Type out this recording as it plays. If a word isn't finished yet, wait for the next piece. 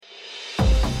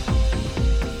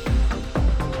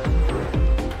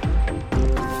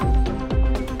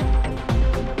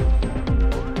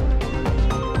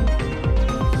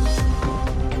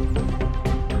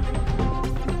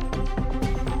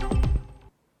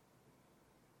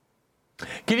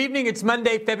Good evening. It's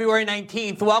Monday, February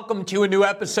 19th. Welcome to a new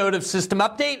episode of System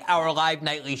Update, our live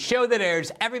nightly show that airs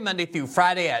every Monday through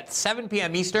Friday at 7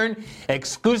 p.m. Eastern,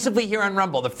 exclusively here on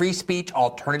Rumble, the free speech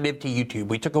alternative to YouTube.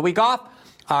 We took a week off,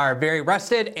 are very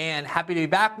rested, and happy to be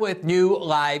back with new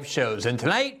live shows. And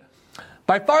tonight,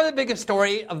 by far the biggest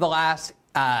story of the last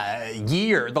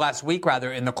week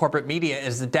in the corporate media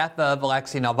is the death of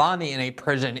Alexei Navalny in a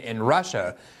prison in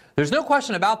Russia. There's no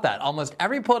question about that. Almost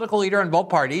every political leader in both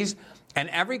parties and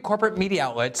every corporate media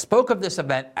outlet spoke of this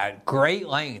event at great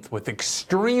length with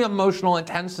extreme emotional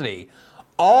intensity,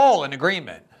 all in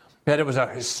agreement that it was a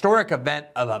historic event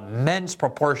of immense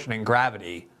proportion and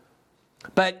gravity.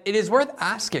 But it is worth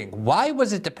asking, why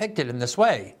was it depicted in this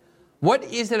way? What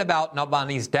is it about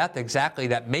Navalny's death exactly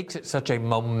that makes it such a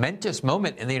momentous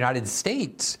moment in the United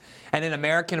States and in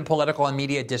American political and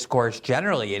media discourse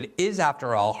generally? It is,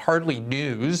 after all, hardly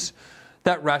news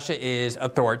that Russia is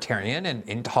authoritarian and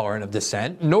intolerant of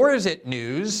dissent, nor is it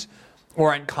news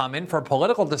or uncommon for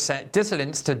political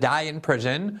dissidents to die in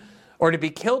prison or to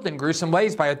be killed in gruesome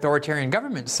ways by authoritarian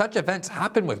governments. Such events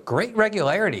happen with great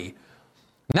regularity,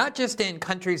 not just in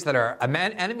countries that are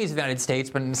enemies of the United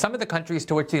States, but in some of the countries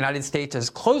to which the United States is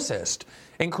closest,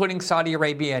 including Saudi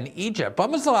Arabia and Egypt.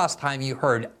 When was the last time you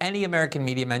heard any American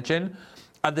media mention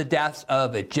of the deaths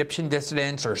of Egyptian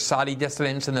dissidents or Saudi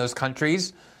dissidents in those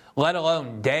countries, let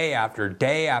alone day after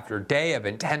day after day of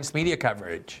intense media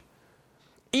coverage?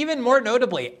 Even more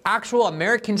notably, actual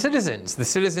American citizens, the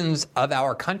citizens of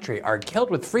our country, are killed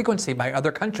with frequency by other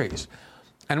countries.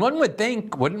 And one would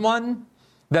think, wouldn't one,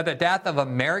 that the death of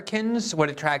Americans would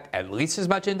attract at least as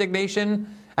much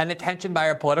indignation and attention by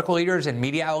our political leaders and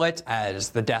media outlets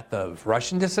as the death of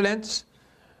Russian dissidents?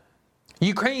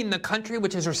 Ukraine, the country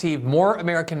which has received more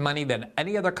American money than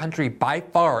any other country by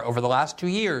far over the last 2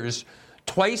 years,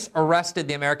 twice arrested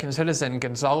the American citizen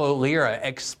Gonzalo Lira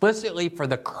explicitly for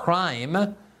the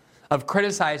crime of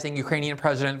criticizing Ukrainian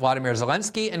President Vladimir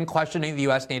Zelensky and questioning the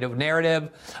U.S. NATO narrative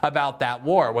about that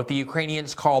war, what the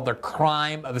Ukrainians call the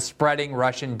crime of spreading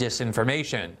Russian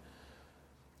disinformation.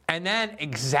 And then,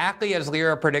 exactly as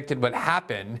Lira predicted would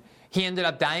happen, he ended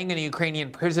up dying in a Ukrainian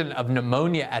prison of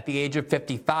pneumonia at the age of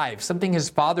 55, something his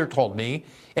father told me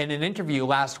in an interview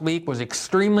last week was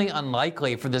extremely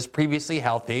unlikely for this previously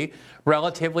healthy,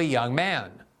 relatively young man.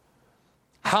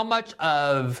 How much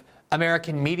of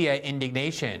American media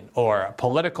indignation or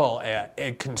political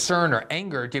concern or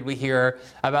anger did we hear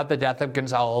about the death of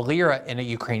Gonzalo Lira in a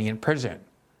Ukrainian prison?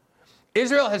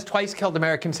 Israel has twice killed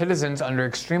American citizens under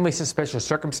extremely suspicious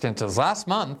circumstances. Last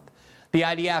month, the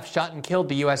IDF shot and killed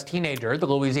the U.S. teenager, the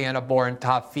Louisiana-born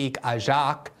Tawfiq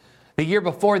Ajak. The year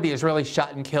before, the Israelis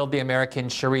shot and killed the American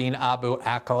Shireen Abu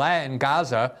Akleh in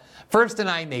Gaza, first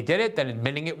denying they did it, then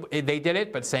admitting they did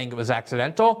it, but saying it was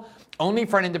accidental, only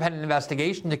for an independent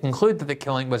investigation to conclude that the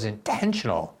killing was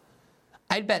intentional.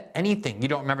 I'd bet anything you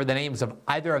don't remember the names of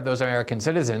either of those American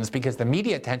citizens because the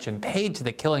media attention paid to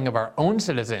the killing of our own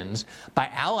citizens by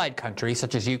allied countries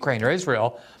such as Ukraine or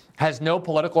Israel has no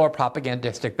political or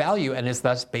propagandistic value and is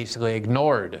thus basically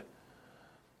ignored.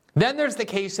 Then there's the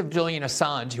case of Julian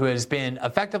Assange, who has been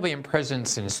effectively imprisoned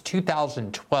since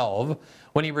 2012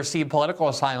 when he received political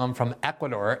asylum from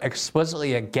Ecuador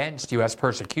explicitly against U.S.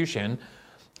 persecution,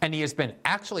 and he has been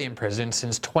actually imprisoned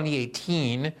since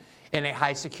 2018 in a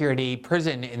high-security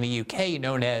prison in the UK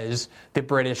known as the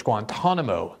British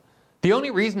Guantanamo. The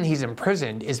only reason he's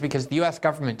imprisoned is because the U.S.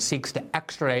 government seeks to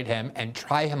extradite him and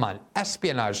try him on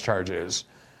espionage charges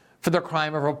for the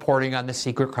crime of reporting on the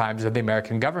secret crimes of the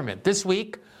American government. This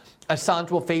week, Assange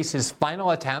will face his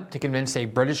final attempt to convince a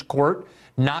British court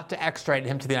not to extradite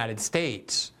him to the United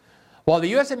States. While the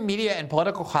U.S. media and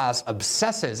political class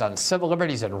obsesses on civil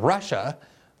liberties in Russia,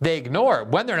 they ignore,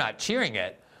 when they're not cheering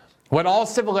it, what all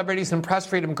civil liberties and press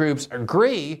freedom groups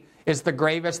agree is the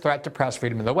gravest threat to press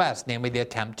freedom in the West, namely the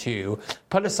attempt to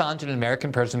put Assange in an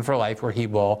American prison for life where he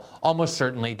will almost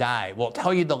certainly die. We'll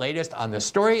tell you the latest on this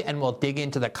story, and we'll dig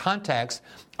into the context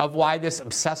of why this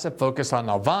obsessive focus on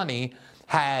Navalny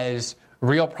has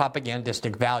real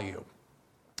propagandistic value.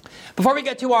 Before we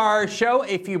get to our show,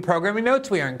 a few programming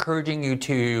notes. We are encouraging you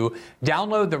to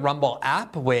download the Rumble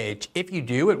app, which, if you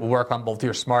do, it will work on both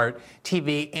your smart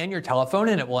TV and your telephone,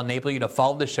 and it will enable you to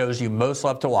follow the shows you most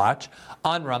love to watch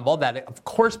on Rumble. That, of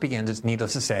course, begins, it's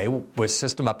needless to say, with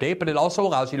System Update, but it also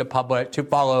allows you to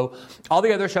follow all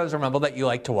the other shows on Rumble that you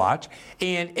like to watch.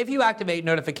 And if you activate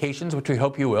notifications, which we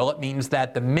hope you will, it means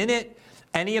that the minute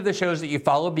any of the shows that you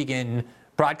follow begin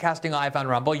broadcasting live on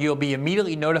Rumble, you'll be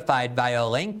immediately notified via a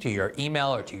link to your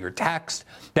email or to your text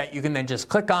that you can then just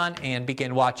click on and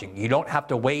begin watching. You don't have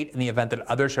to wait in the event that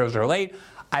other shows are late.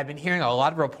 I've been hearing a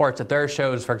lot of reports that there are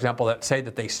shows, for example, that say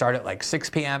that they start at like 6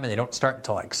 p.m. and they don't start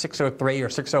until like 6:03 or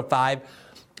 6:05.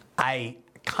 I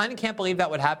kind of can't believe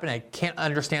that would happen. I can't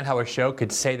understand how a show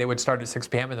could say they would start at 6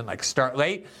 p.m. and then like start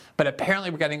late. But apparently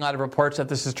we're getting a lot of reports that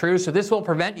this is true. So this will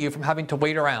prevent you from having to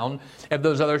wait around if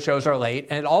those other shows are late.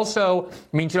 And it also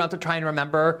means you don't have to try and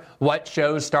remember what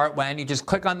shows start when. You just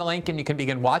click on the link and you can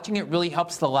begin watching. It really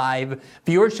helps the live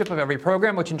viewership of every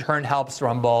program, which in turn helps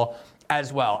Rumble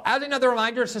as well. As another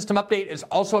reminder, System Update is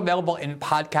also available in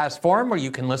podcast form, where you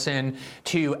can listen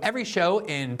to every show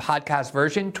in podcast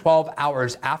version 12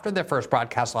 hours after the first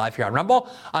broadcast live here on Rumble,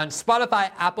 on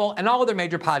Spotify, Apple, and all other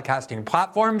major podcasting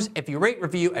platforms. If you rate,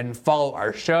 review, and follow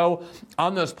our show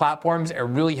on those platforms, it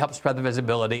really helps spread the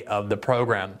visibility of the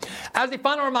program. As a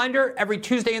final reminder, every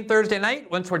Tuesday and Thursday night,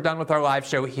 once we're done with our live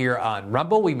show here on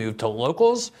Rumble, we move to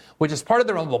Locals, which is part of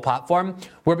the Rumble platform,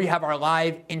 where we have our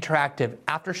live interactive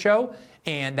after show.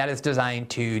 And that is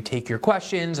designed to take your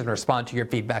questions and respond to your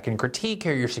feedback and critique,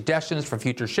 hear your suggestions for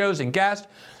future shows and guests.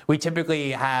 We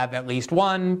typically have at least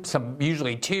one,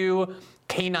 usually two,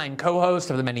 canine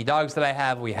co-hosts of the many dogs that I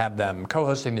have. We have them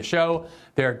co-hosting the show.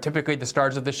 They're typically the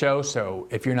stars of the show. So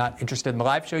if you're not interested in the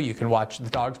live show, you can watch the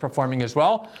dogs performing as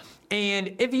well.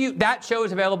 And that show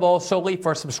is available solely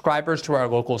for subscribers to our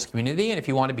Locals community. And if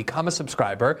you want to become a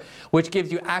subscriber, which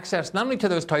gives you access not only to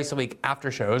those twice a week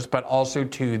after shows, but also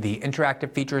to the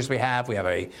interactive features we have. We have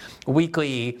a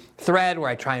weekly thread where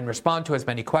I try and respond to as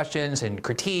many questions and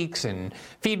critiques and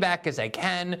feedback as I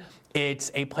can.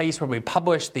 It's a place where we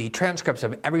publish the transcripts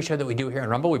of every show that we do here on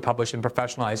Rumble. We publish in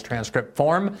professionalized transcript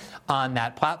form on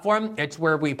that platform. It's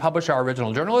where we publish our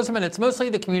original journalism, and it's mostly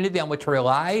the community on which we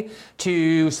rely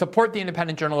to support the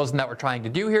independent journalism that we're trying to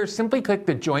do here. Simply click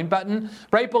the join button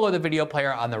right below the video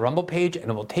player on the Rumble page, and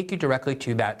it will take you directly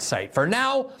to that site. For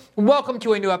now, welcome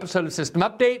to a new episode of System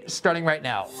Update, starting right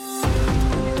now.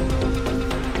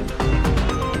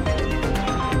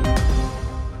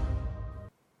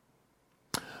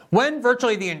 When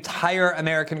virtually the entire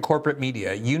American corporate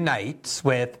media unites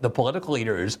with the political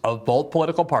leaders of both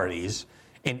political parties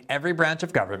in every branch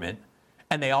of government,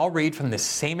 and they all read from the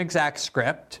same exact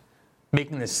script,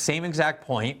 making the same exact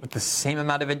point with the same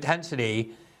amount of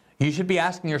intensity, you should be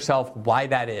asking yourself why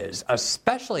that is,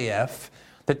 especially if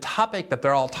the topic that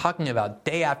they're all talking about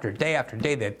day after day after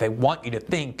day that they want you to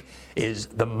think is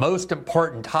the most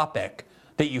important topic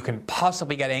that you can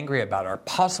possibly get angry about or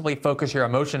possibly focus your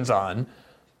emotions on,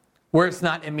 where it's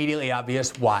not immediately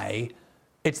obvious why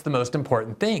it's the most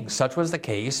important thing. Such was the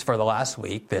case for the last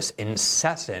week, this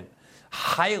incessant,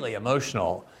 highly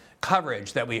emotional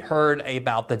coverage that we heard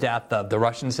about the death of the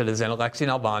Russian citizen Alexei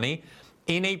Navalny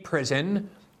in a prison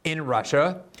in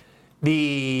Russia.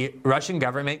 The Russian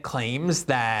government claims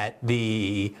that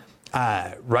the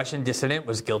Russian dissident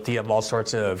was guilty of all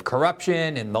sorts of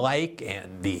corruption and the like,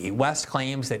 and the West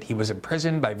claims that he was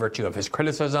imprisoned by virtue of his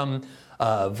criticism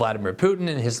of Vladimir Putin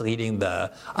and his leading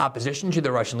the opposition to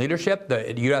the Russian leadership.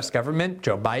 The U.S. government,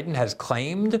 Joe Biden, has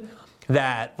claimed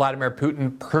that Vladimir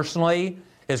Putin personally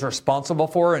is responsible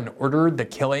for and ordered the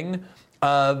killing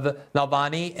of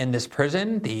Navalny in this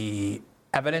prison. The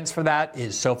evidence for that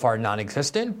is so far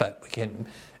non-existent, but we can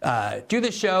do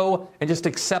the show and just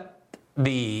accept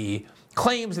the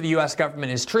claims of the U.S.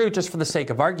 government is true just for the sake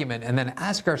of argument, and then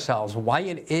ask ourselves why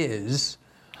it is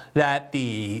that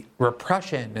the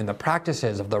repression and the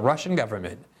practices of the Russian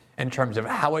government in terms of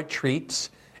how it treats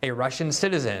a Russian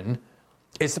citizen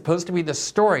is supposed to be the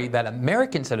story that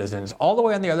American citizens all the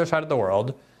way on the other side of the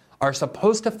world are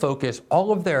supposed to focus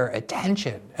all of their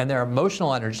attention and their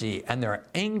emotional energy and their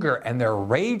anger and their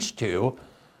rage to,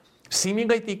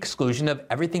 seemingly at the exclusion of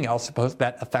everything else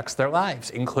that affects their lives,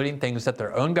 including things that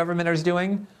their own government is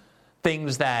doing,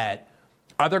 things that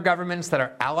other governments that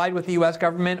are allied with the U.S.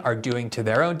 government are doing to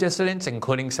their own dissidents,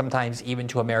 including sometimes even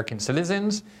to American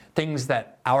citizens, things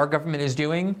that our government is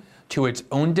doing to its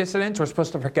own dissidents. We're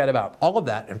supposed to forget about all of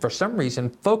that and for some reason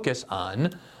focus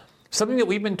on something that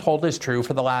we've been told is true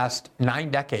for the last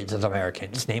 9 decades as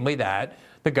Americans, namely that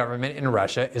the government in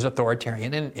Russia is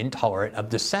authoritarian and intolerant of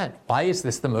dissent. Why is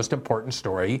this the most important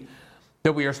story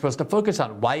that we are supposed to focus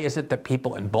on? Why is it that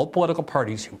people in both political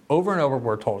parties who over and over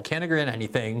were told can't agree on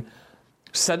anything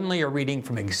suddenly are reading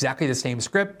from exactly the same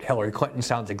script? Hillary Clinton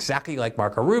sounds exactly like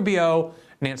Marco Rubio.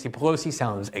 Nancy Pelosi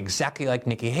sounds exactly like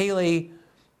Nikki Haley.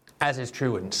 As is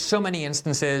true in so many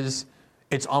instances,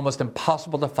 it's almost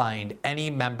impossible to find any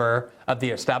member of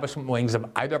the establishment wings of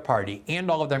either party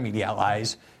and all of their media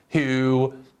allies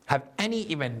who have any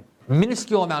even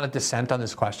minuscule amount of dissent on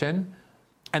this question.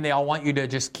 And they all want you to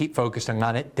just keep focusing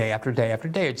on it day after day after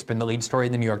day. It's been the lead story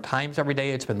in the New York Times every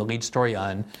day. It's been the lead story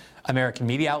on American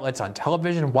media outlets on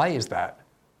television. Why is that?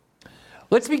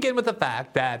 Let's begin with the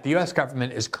fact that the U.S.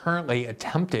 government is currently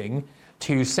attempting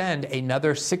to send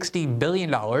another $60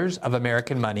 billion of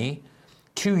American money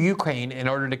to Ukraine in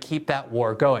order to keep that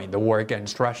war going, the war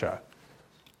against Russia.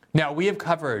 Now, we have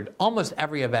covered almost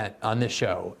every event on this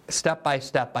show, step by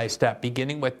step by step,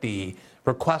 beginning with the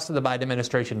request of the Biden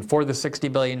administration for the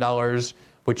 $60 billion,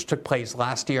 which took place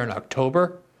last year in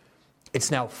October.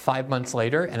 It's now 5 months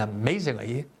later, and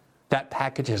amazingly, that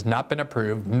package has not been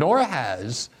approved, nor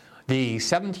has the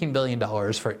 $17 billion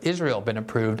for Israel been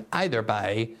approved either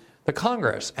by the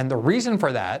Congress. And the reason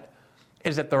for that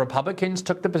is that the Republicans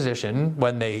took the position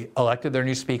when they elected their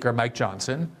new speaker, Mike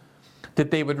Johnson, that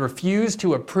they would refuse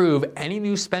to approve any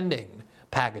new spending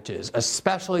packages,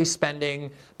 especially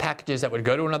spending packages that would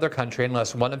go to another country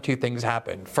unless one of two things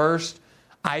happened. First,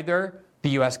 either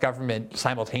the U.S. government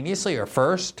simultaneously or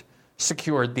first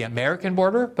secured the American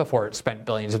border before it spent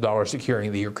billions of dollars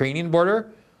securing the Ukrainian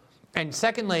border, and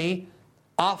secondly,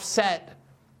 offset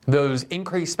those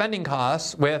increased spending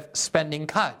costs with spending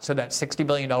cuts so that $60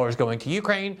 billion going to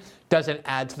Ukraine doesn't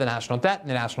add to the national debt and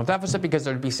the national deficit because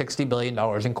there'd be $60 billion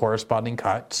in corresponding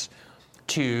cuts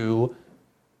to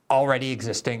already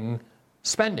existing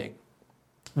spending.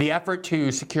 The effort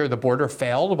to secure the border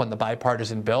failed when the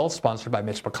bipartisan bill sponsored by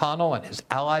Mitch McConnell and his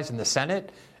allies in the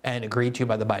Senate and agreed to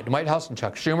by the Biden White House and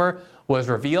Chuck Schumer was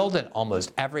revealed, and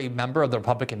almost every member of the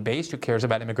Republican base who cares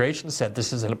about immigration said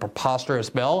this is a preposterous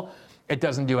bill. It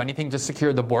doesn't do anything to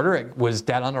secure the border. It was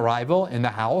dead on arrival in the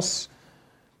House.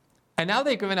 And now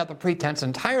they've given up the pretense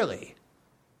entirely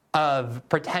of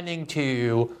pretending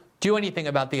to do anything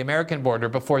about the American border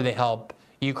before they help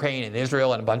Ukraine and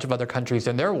Israel and a bunch of other countries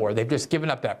in their war. They've just given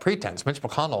up that pretense. Mitch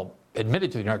McConnell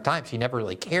admitted to the New York Times he never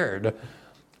really cared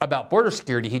about border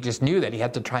security. He just knew that he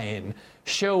had to try and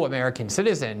show American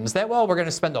citizens that, well, we're going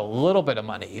to spend a little bit of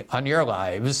money on your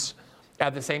lives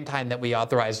at the same time that we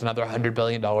authorized another $100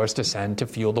 billion to send to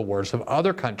fuel the wars of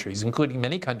other countries, including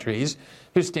many countries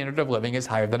whose standard of living is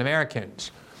higher than Americans.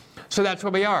 So that's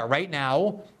where we are. Right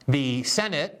now, the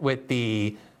Senate, with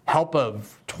the help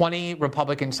of 20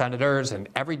 Republican senators and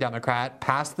every Democrat,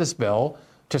 passed this bill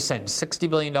to send $60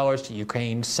 billion to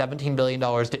Ukraine, $17 billion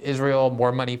to Israel,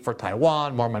 more money for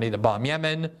Taiwan, more money to bomb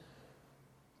Yemen.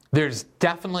 There's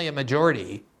definitely a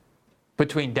majority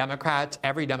between Democrats.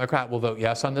 Every Democrat will vote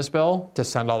yes on this bill to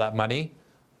send all that money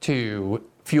to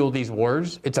fuel these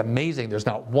wars. It's amazing. There's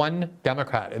not one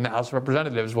Democrat in the House of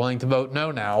Representatives willing to vote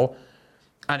no now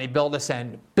on a bill to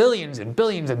send billions and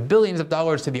billions and billions of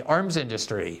dollars to the arms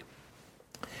industry.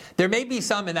 There may be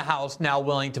some in the House now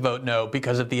willing to vote no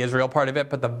because of the Israel part of it,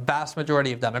 but the vast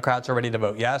majority of Democrats are ready to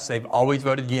vote yes. They've always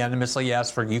voted unanimously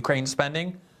yes for Ukraine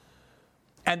spending.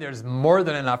 And there's more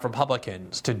than enough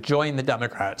Republicans to join the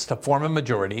Democrats to form a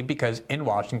majority because in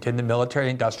Washington, the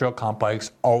military-industrial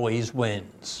complex always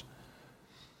wins.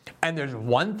 And there's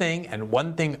one thing and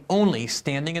one thing only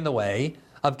standing in the way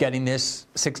of getting this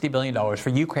 $60 billion for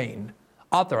Ukraine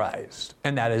authorized,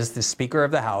 and that is the Speaker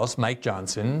of the House, Mike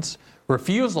Johnson's,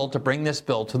 refusal to bring this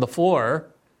bill to the floor,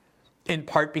 in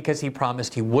part because he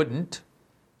promised he wouldn't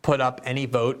put up any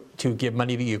vote to give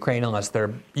money to Ukraine unless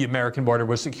their American border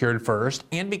was secured first,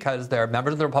 and because there are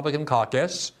members of the Republican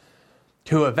caucus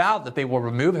who have vowed that they will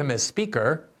remove him as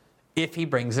Speaker if he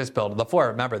brings this bill to the floor.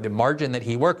 Remember, the margin that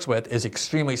he works with is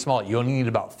extremely small. You only need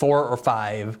about 4 or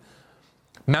 5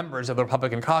 members of the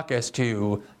Republican caucus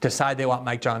to decide they want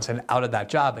Mike Johnson out of that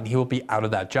job, and he will be out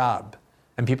of that job.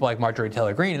 And people like Marjorie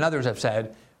Taylor Greene and others have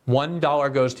said,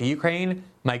 $1 goes to Ukraine,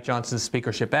 Mike Johnson's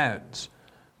speakership ends.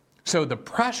 So the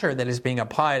pressure that is being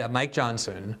applied on Mike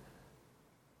Johnson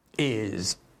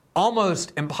is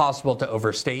almost impossible to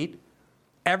overstate.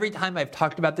 Every time I've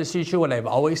talked about this issue, what I've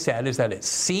always said is that it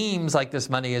seems like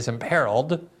this money is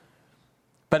imperiled,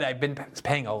 but I've been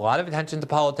paying a lot of attention to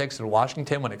politics in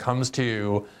Washington when it comes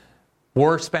to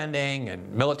war spending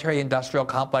and military-industrial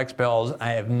complex bills. I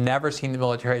have never seen the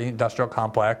military-industrial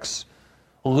complex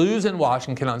lose in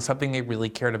Washington on something they really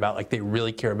cared about, like they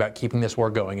really care about keeping this war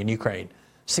going in Ukraine.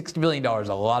 $60 billion is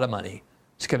a lot of money.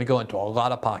 It's going to go into a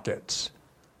lot of pockets.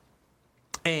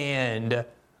 And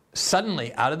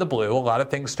suddenly, out of the blue, a lot of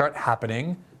things start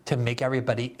happening to make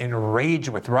everybody enraged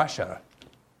with Russia.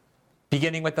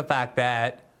 Beginning with the fact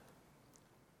that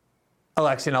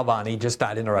Alexei Navalny just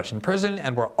died in a Russian prison,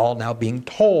 and we're all now being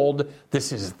told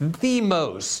this is the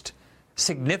most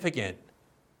significant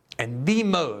and the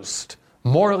most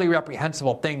morally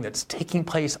reprehensible thing that's taking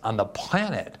place on the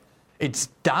planet. It's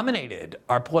dominated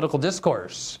our political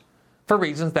discourse for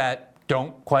reasons that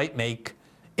don't quite make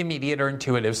immediate or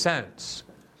intuitive sense.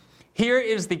 Here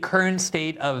is the current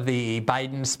state of the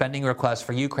Biden spending request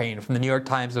for Ukraine from the New York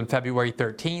Times on February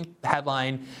 13th.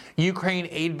 Headline, Ukraine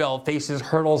aid bill faces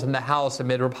hurdles in the House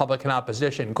amid Republican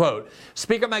opposition. Quote,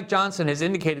 Speaker Mike Johnson has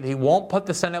indicated he won't put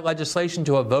the Senate legislation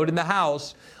to a vote in the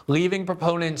House, leaving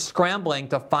proponents scrambling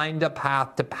to find a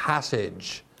path to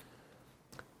passage.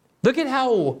 Look at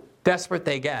how desperate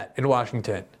they get in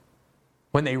Washington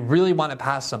when they really want to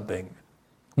pass something.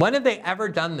 When have they ever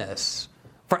done this?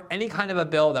 For any kind of a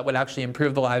bill that would actually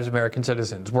improve the lives of American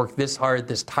citizens, work this hard,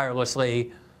 this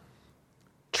tirelessly,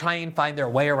 try and find their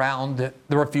way around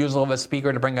the refusal of a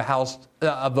speaker to bring a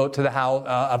vote to the House,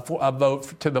 a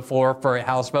vote to the floor for a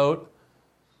House vote.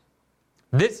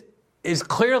 This is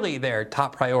clearly their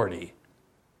top priority,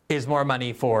 is more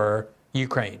money for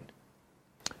Ukraine.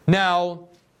 Now,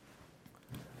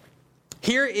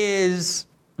 here is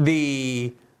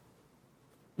the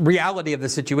reality of the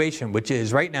situation, which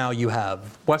is right now you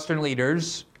have Western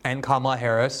leaders and Kamala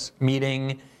Harris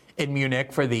meeting in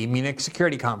Munich for the Munich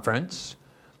Security Conference.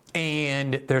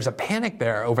 And there's a panic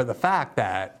there over the fact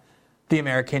that the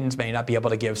Americans may not be able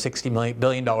to give $60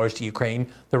 billion to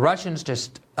Ukraine. The Russians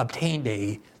just obtained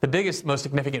the biggest, most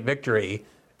significant victory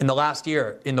in the last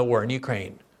year in the war in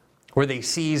Ukraine, where they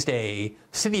seized a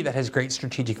city that has great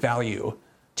strategic value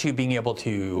to being able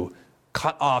to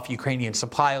cut off Ukrainian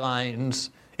supply lines.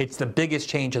 It's the biggest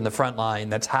change in the front line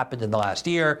that's happened in the last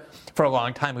year. For a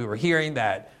long time, we were hearing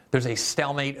that there's a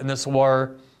stalemate in this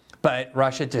war, but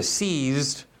Russia just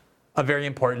seized a very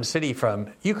important city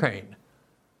from Ukraine.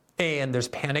 And there's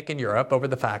panic in Europe over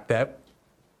the fact that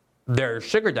their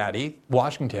sugar daddy,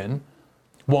 Washington,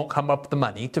 won't come up with the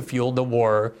money to fuel the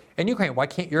war in Ukraine. Why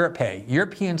can't Europe pay?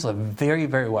 Europeans live very,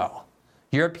 very well.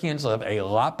 Europeans live a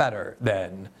lot better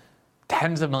than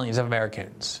tens of millions of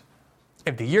Americans.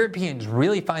 If the Europeans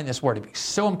really find this war to be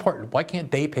so important, why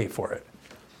can't they pay for it?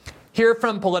 Here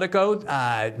from Politico,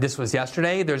 this was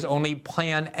yesterday, there's only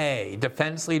Plan A.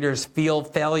 Defense leaders fear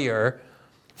failure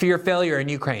in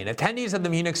Ukraine. Attendees of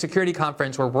the Munich Security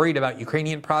Conference were worried about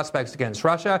Ukrainian prospects against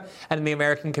Russia and the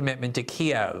American commitment to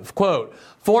Kiev. Quote,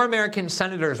 4 American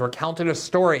senators recounted a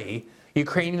story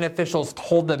Ukrainian officials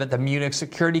told them at the Munich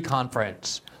Security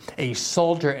Conference. A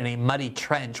soldier in a muddy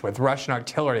trench with Russian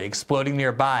artillery exploding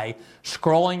nearby,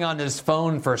 scrolling on his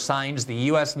phone for signs the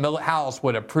U.S. House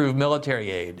would approve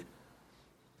military aid.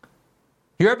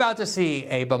 You're about to see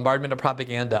a bombardment of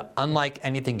propaganda unlike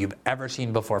anything you've ever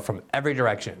seen before from every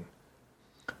direction.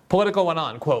 Politico went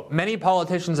on, quote, many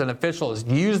politicians and officials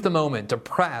used the moment to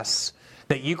press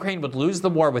that Ukraine would lose the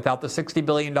war without the $60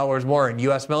 billion more in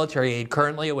U.S. military aid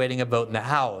currently awaiting a vote in the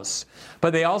House.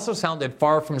 But they also sounded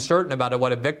far from certain about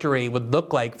what a victory would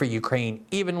look like for Ukraine,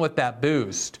 even with that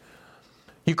boost.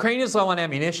 Ukraine is low on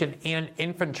ammunition and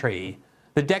infantry.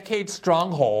 The decade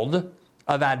stronghold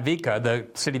of Advika, the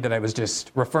city that I was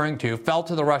just referring to, fell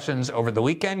to the Russians over the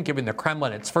weekend, giving the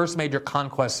Kremlin its first major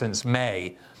conquest since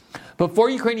May. Before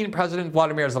Ukrainian President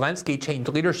Vladimir Zelensky changed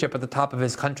leadership at the top of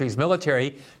his country's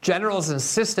military, generals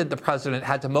insisted the president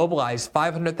had to mobilize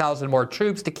 500,000 more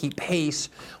troops to keep pace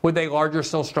with a larger,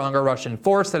 still stronger Russian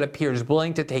force that appears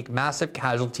willing to take massive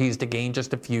casualties to gain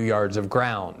just a few yards of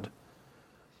ground.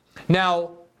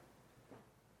 Now,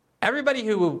 everybody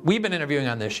who we've been interviewing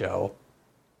on this show,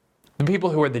 the people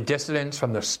who were the dissidents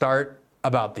from the start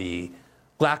about the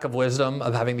lack of wisdom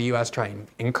of having the U.S. try and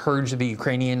encourage the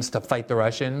Ukrainians to fight the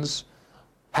Russians,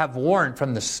 have warned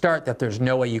from the start that there's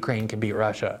no way Ukraine can beat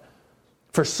Russia.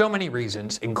 For so many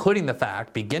reasons, including the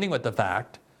fact, beginning with the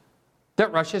fact,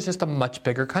 that Russia is just a much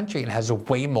bigger country and has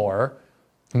way more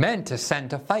men to send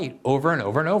to fight over and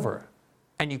over and over.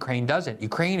 And Ukraine doesn't.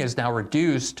 Ukraine is now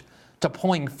reduced to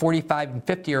pulling 45 and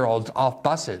 50-year-olds off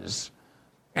buses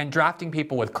and drafting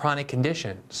people with chronic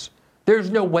conditions.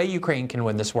 There's no way Ukraine can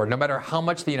win this war, no matter how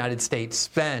much the United States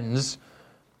spends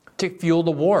to fuel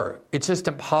the war. It's just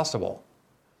impossible.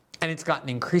 And it's gotten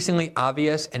increasingly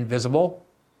obvious and visible.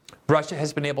 Russia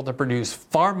has been able to produce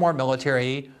far more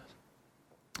military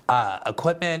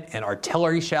equipment and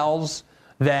artillery shells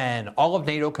than all of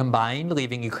NATO combined,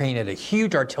 leaving Ukraine at a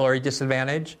huge artillery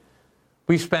disadvantage.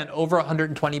 We've spent over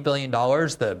 $120 billion.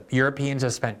 The Europeans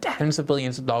have spent tens of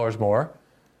billions of dollars more.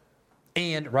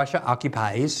 And Russia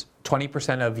occupies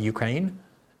 20% of Ukraine,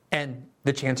 and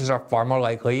the chances are far more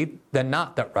likely than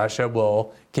not that Russia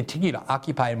will continue to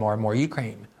occupy more and more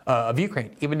of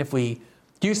Ukraine, even if we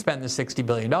do spend the $60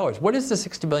 billion. What is the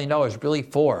 $60 billion really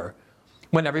for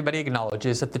when everybody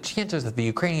acknowledges that the chances that the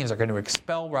Ukrainians are going to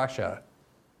expel Russia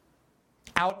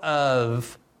out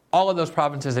of all of those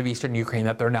provinces of eastern Ukraine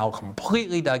that they're now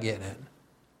completely dug in,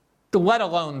 let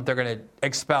alone they're going to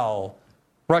expel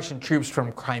Russian troops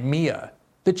from Crimea?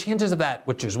 The chances of that,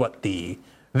 which is what the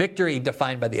victory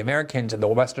defined by the Americans and the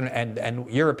Western and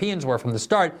Europeans were from the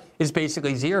start is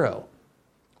basically zero.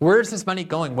 Where is this money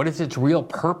going? What is its real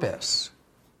purpose?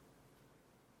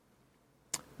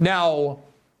 Now,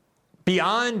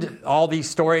 beyond all these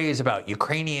stories about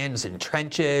Ukrainians in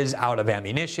trenches, out of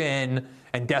ammunition,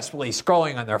 and desperately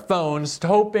scrolling on their phones,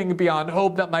 hoping beyond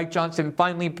hope that Mike Johnson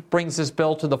finally brings this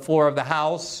bill to the floor of the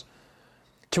House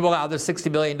to allow the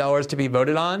 $60 billion to be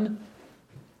voted on,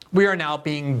 we are now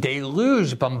being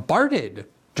deluged, bombarded,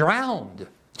 drowned,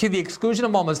 to the exclusion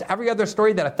of almost every other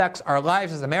story that affects our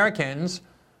lives as Americans,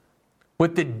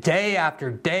 with the day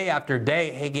after day after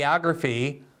day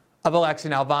hagiography of Alexei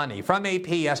Navalny. From AP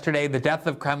yesterday, the death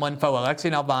of Kremlin foe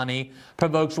Alexei Navalny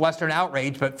provokes Western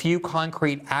outrage, but few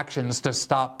concrete actions to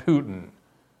stop Putin.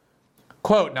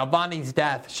 Quote, Navalny's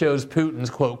death shows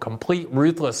Putin's, quote, complete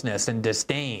ruthlessness and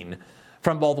disdain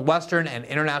from both Western and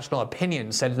international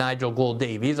opinion, said Nigel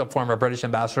Gould-Davies, a former British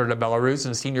ambassador to Belarus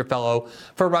and senior fellow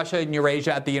for Russia and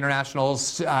Eurasia at the International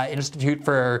Institute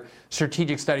for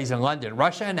Strategic Studies in London.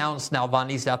 Russia announced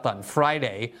Navalny's death on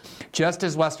Friday, just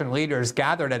as Western leaders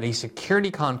gathered at a security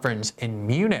conference in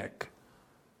Munich.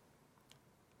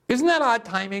 Isn't that odd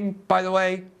timing, by the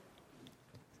way?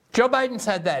 Joe Biden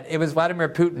said that it was Vladimir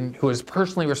Putin who was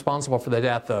personally responsible for the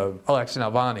death of Alexei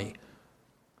Navalny.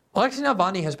 Alexei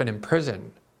Navalny has been in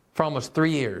prison for almost 3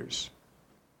 years.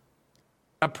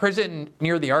 A prison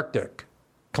near the Arctic,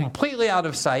 completely out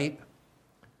of sight.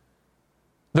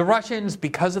 The Russians,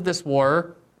 because of this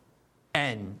war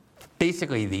and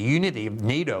basically the unity of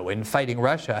NATO in fighting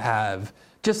Russia, have,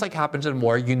 just like happens in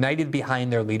war, united behind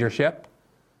their leadership.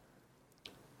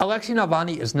 Alexei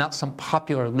Navalny is not some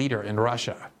popular leader in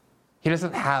Russia. He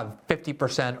doesn't have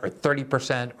 50% or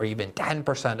 30% or even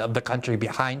 10% of the country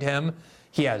behind him.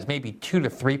 He has maybe 2 to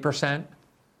 3%.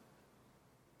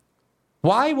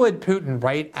 Why would Putin,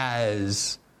 right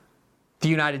as the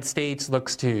United States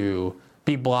looks to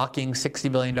be blocking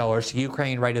 $60 billion to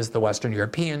Ukraine, right as the Western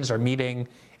Europeans are meeting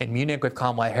in Munich with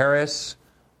Kamala Harris,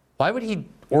 why would he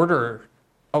order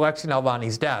Alexei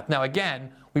Navalny's death? Now,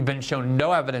 again, we've been shown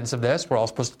no evidence of this. We're all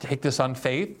supposed to take this on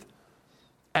faith.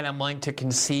 And I'm willing to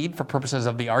concede, for purposes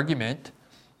of the argument,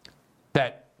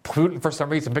 that Putin, for some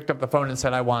reason, picked up the phone and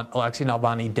said, I want Alexei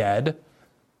Navalny dead.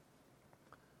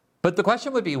 But the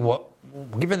question would be,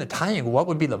 given the timing, what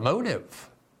would be the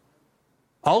motive?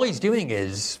 All he's doing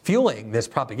is fueling this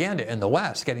propaganda in the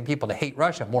West, getting people to hate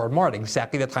Russia more and more at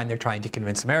exactly the time they're trying to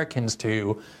convince Americans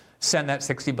to send that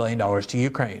 $60 billion to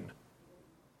Ukraine.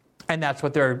 And that's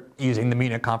what they're using the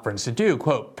Munich conference to do.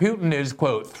 Quote, Putin is,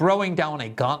 quote, throwing down a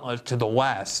gauntlet to the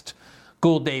West,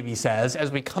 Gould-Davies says.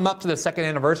 As we come up to the second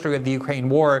anniversary of the Ukraine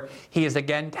war, he is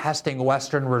again testing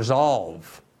Western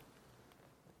resolve.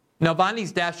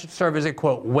 Navalny's death should serve as a,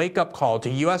 quote, wake-up call to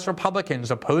U.S.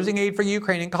 Republicans opposing aid for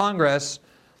Ukraine in Congress,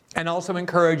 and also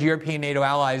encourage European NATO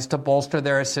allies to bolster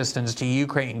their assistance to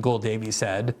Ukraine, Gould-Davies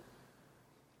said.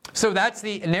 So that's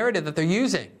the narrative that they're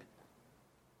using.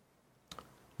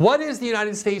 What is the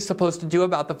United States supposed to do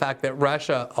about the fact that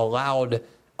Russia allowed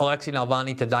Alexei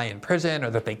Navalny to die in prison, or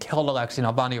that they killed Alexei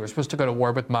Navalny? Are we supposed to go to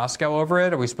war with Moscow over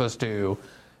it? Are we supposed to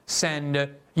send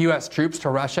U.S. troops to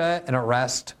Russia and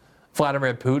arrest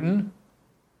Vladimir Putin?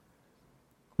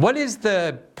 What is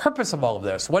the purpose of all of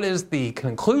this? What is the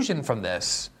conclusion from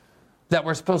this that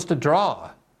we're supposed to draw?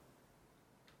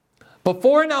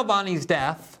 Before Navalny's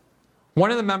death, one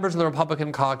of the members of the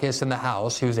Republican caucus in the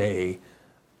House, who's a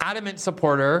adamant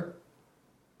supporter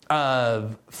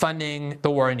of funding the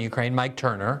war in Ukraine, Mike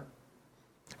Turner,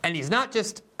 and he's not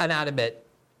just an adamant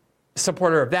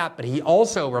supporter of that, but he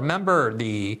also, remember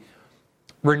the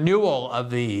renewal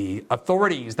of the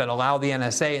authorities that allow the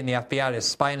NSA and the FBI to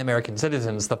spy on American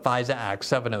citizens, the FISA Act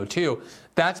 702,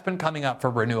 that's been coming up for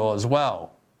renewal as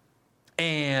well.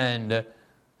 And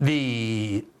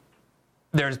there's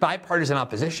bipartisan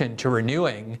opposition to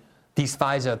renewing these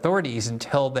FISA authorities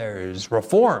until there's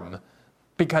reform,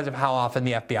 because of how often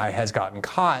the FBI has gotten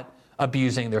caught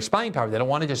abusing their spying power. They don't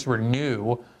want to just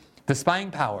renew the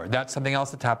spying power. That's something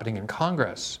else that's happening in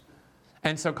Congress.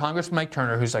 And so Congressman Mike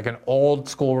Turner, who's like an old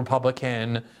school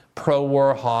Republican,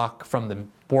 pro-war hawk from the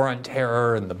war on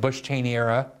terror and the Bush-Cheney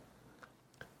era,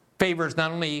 favors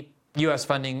not only U.S.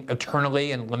 funding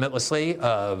eternally and limitlessly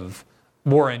of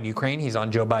war in Ukraine. He's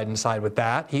on Joe Biden's side with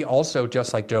that. He also,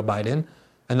 just like Joe Biden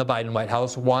and the Biden White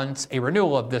House, wants a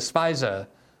renewal of this FISA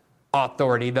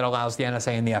authority that allows the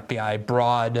NSA and the FBI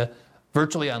broad,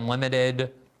 virtually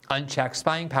unlimited, unchecked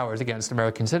spying powers against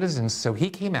American citizens. So he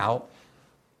came out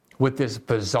with this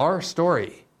bizarre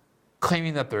story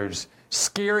claiming that there's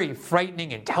scary,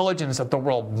 frightening intelligence that the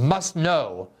world must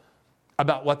know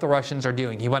about what the Russians are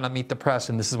doing. He went on Meet the Press,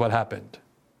 and this is what happened.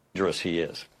 He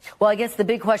is. Well, I guess the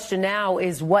big question now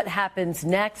is what happens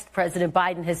next. President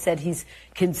Biden has said he's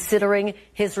considering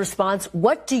his response.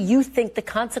 What do you think the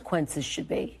consequences should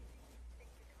be?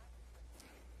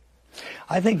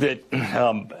 I think that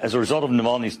as a result of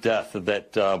Navalny's death,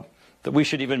 that we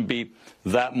should even be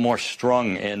that more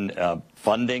strong in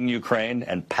funding Ukraine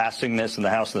and passing this in the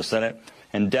House and the Senate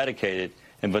and dedicated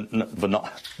in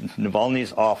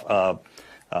Navalny's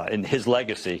in his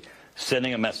legacy,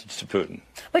 sending a message to Putin.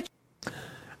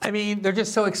 I mean, they're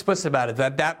just so explicit about it.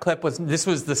 That clip this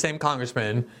was the same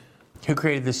congressman who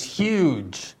created this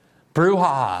huge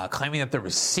brouhaha claiming that there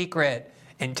was secret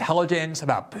intelligence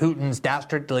about Putin's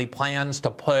dastardly plans to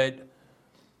put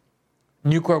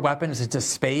nuclear weapons into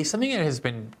space, something that has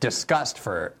been discussed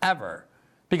forever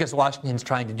because Washington's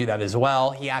trying to do that as well.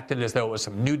 He acted as though it was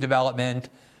some new development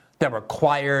that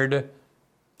required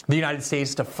the United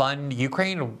States to fund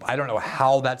Ukraine. I don't know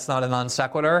how that's not a non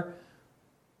sequitur.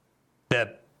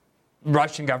 The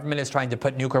Russian government is trying to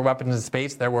put nuclear weapons in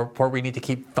space, therefore we need to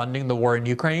keep funding the war in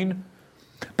Ukraine.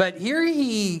 But here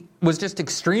he was just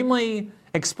extremely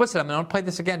explicit. I'm going to play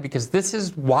this again because this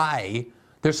is why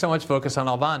there's so much focus on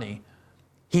Navalny.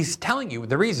 He's telling you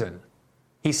the reason.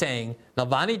 He's saying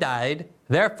Navalny died,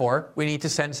 therefore we need to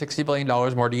send $60 billion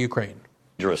more to Ukraine.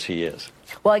 He is.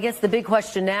 Well, I guess the big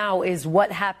question now is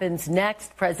what happens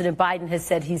next. President Biden has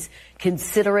said he's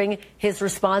considering his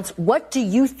response. What do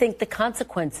you think the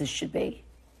consequences should be?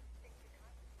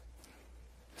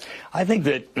 I think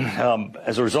that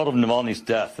as a result of Navalny's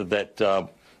death, that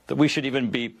we should even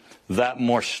be that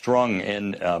more strong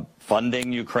in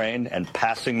funding Ukraine and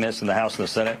passing this in the House and the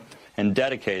Senate and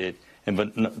dedicated in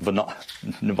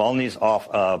Navalny's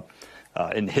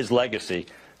in his legacy,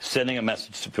 sending a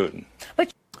message to Putin.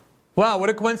 Wow, what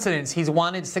a coincidence. He's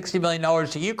wanted $60 billion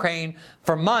to Ukraine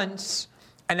for months,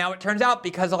 and now it turns out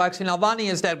because Alexei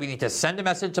Navalny is dead, we need to send a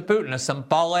message to Putin, a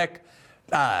symbolic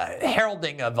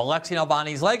heralding of Alexei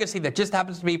Navalny's legacy that just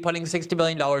happens to be putting $60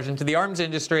 billion into the arms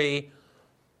industry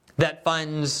that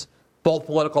funds both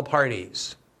political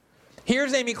parties.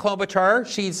 Here's Amy Klobuchar.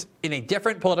 She's in a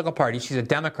different political party. She's a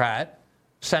Democrat,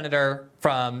 senator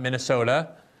from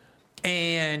Minnesota.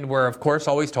 And we're, of course,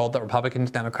 always told that Republicans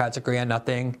and Democrats agree on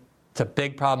nothing. It's a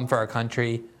big problem for our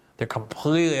country. They're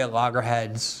completely at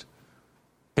loggerheads.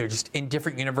 They're just in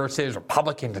different universes.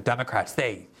 Republicans and Democrats,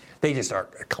 they just are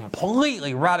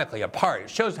completely radically apart. It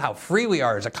shows how free we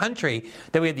are as a country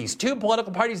that we have these two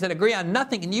political parties that agree on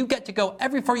nothing, and you get to go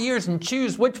every 4 years and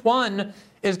choose which one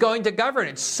is going to govern.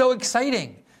 It's so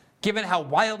exciting, given how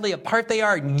wildly apart they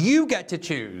are. And you get to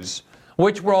choose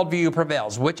which worldview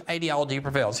prevails, which ideology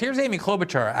prevails. Here's Amy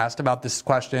Klobuchar asked about this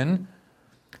question.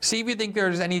 See if you think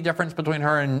there's any difference between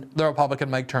her and the Republican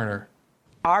Mike Turner.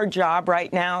 Our job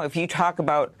right now, if you talk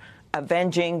about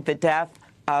avenging the death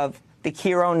of the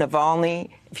hero Navalny,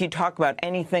 if you talk about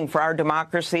anything for our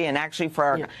democracy and actually for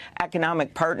our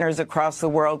economic partners across the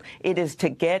world, it is to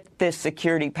get this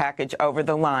security package over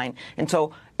the line. And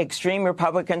so extreme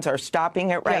Republicans are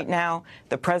stopping it right now.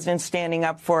 The president's standing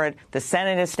up for it. The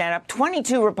Senate is standing up.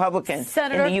 22 Republicans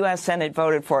in the U.S. Senate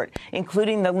voted for it,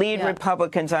 including the lead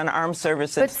Republicans on armed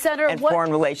services and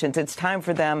foreign relations. It's time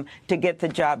for them to get the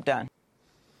job done.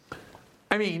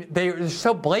 I mean, they're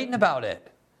so blatant about it.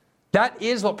 That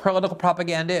is what political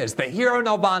propaganda is. The hero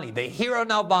Navalny, the hero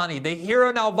Navalny, the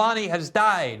hero Navalny has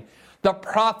died. The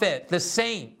prophet, the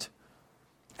saint.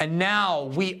 And now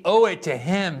we owe it to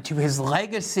him, to his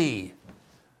legacy,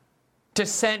 to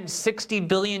send $60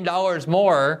 billion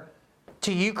more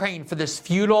to Ukraine for this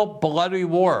futile, bloody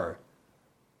war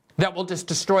that will just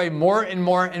destroy more and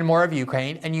more and more of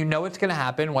Ukraine. And you know what's going to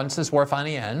happen once this war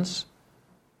finally ends.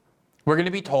 We're going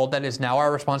to be told that it is now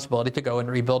our responsibility to go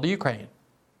and rebuild Ukraine.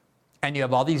 And you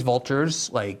have all these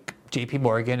vultures like JP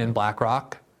Morgan and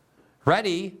BlackRock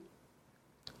ready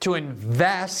to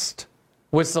invest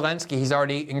with Zelensky. He's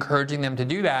already encouraging them to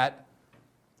do that,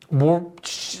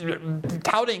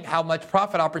 touting how much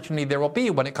profit opportunity there will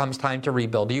be when it comes time to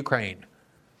rebuild Ukraine.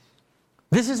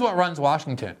 This is what runs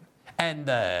Washington. And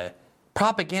the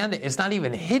propaganda is not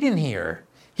even hidden here.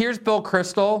 Here's Bill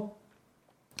Kristol,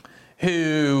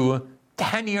 who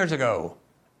 10 years ago,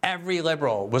 every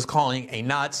liberal was calling a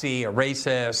Nazi, a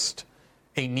racist,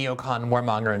 a neocon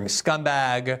warmongering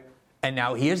scumbag, and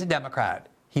now he is a Democrat.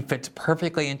 He fits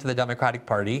perfectly into the Democratic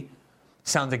Party.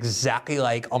 Sounds exactly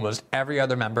like almost every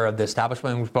other member of the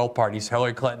establishment with both parties,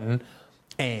 Hillary Clinton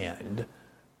and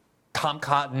Tom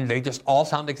Cotton. They just all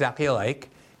sound exactly alike.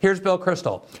 Here's Bill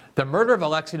Kristol. The murder of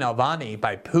Alexei Navalny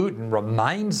by Putin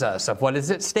reminds us of what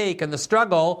is at stake in the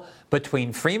struggle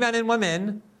between free men and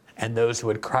women and those who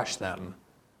would crush them.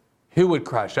 who would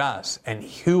crush us and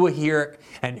who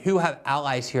have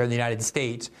allies here in the United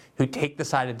States who take the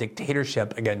side of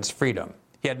dictatorship against freedom.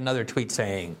 He had another tweet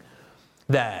saying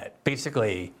that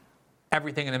basically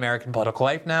everything in American political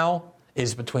life now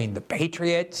is between the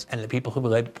patriots and the people who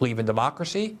believe in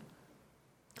democracy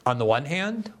on the one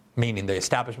hand, meaning the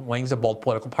establishment wings of both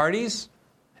political parties,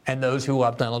 and those who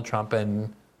love Donald Trump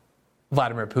and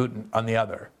Vladimir Putin on the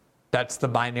other. That's the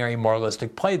binary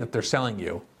moralistic play that they're selling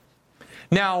you.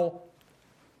 Now,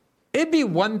 it'd be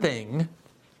one thing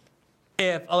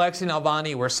if Alexei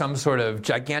Navalny were some sort of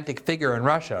gigantic figure in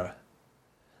Russia.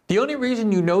 The only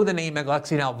reason you know the name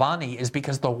Alexei Navalny is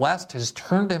because the West has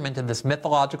turned him into this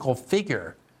mythological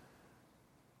figure.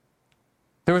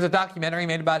 There was a documentary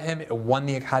made about him. It won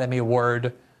the Academy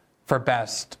Award for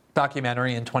Best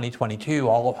Documentary in 2022.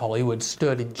 All of Hollywood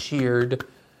stood and cheered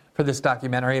for this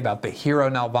documentary about the hero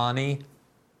Navalny.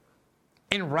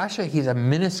 In Russia, he's a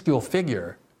minuscule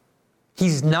figure.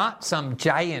 He's not some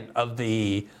giant of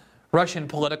the Russian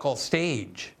political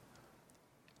stage.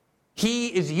 He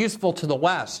is useful to the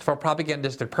West for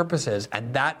propagandistic purposes,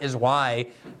 and that is why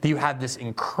you have this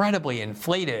incredibly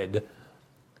inflated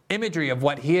imagery of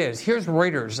what he is. Here's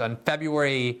Reuters on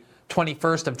February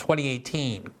 21st of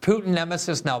 2018. Putin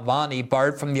nemesis Navalny,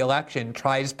 barred from the election,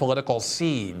 tries political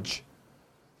siege.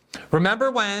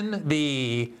 Remember when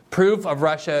the proof of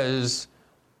Russia's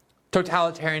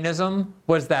totalitarianism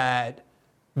was that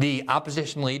the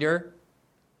opposition leader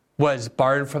was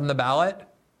barred from the ballot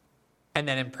and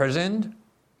then imprisoned?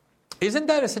 Isn't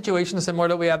that a situation similar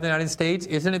to what we have in the United States?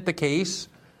 Isn't it the case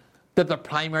that the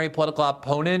primary political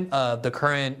opponent of the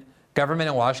current government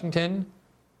in Washington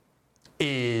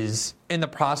is in the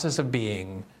process of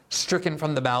being stricken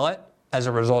from the ballot as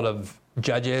a result of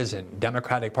judges and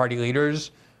Democratic Party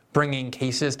leaders bringing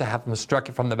cases to have them struck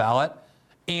from the ballot,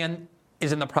 and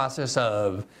is in the process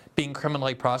of being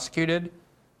criminally prosecuted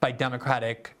by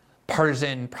Democratic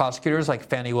partisan prosecutors like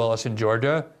Fani Willis in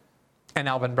Georgia and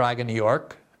Alvin Bragg in New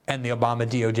York and the Obama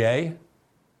DOJ?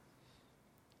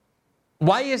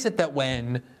 Why is it that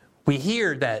when we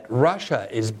hear that Russia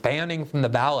is banning from the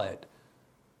ballot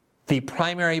the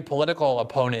primary political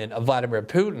opponent of Vladimir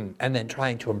Putin and then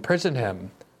trying to imprison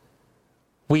him,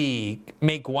 we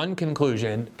make one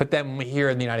conclusion, but then when we hear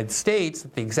in the United States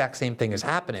that the exact same thing is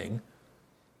happening,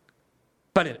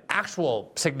 but an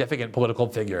actual significant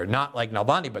political figure, not like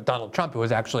Navalny, but Donald Trump, who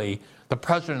was actually the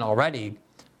president already,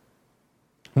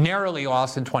 narrowly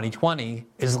lost in 2020,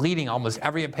 is leading almost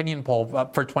every opinion poll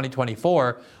up for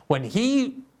 2024. When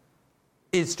he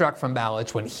is struck from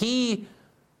ballots, when he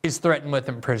is threatened with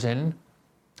imprison,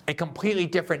 a completely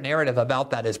different narrative about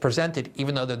that is presented,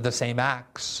 even though they're the same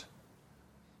acts.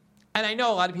 And I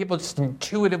know a lot of people just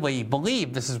intuitively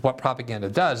believe this is what propaganda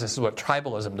does, this is what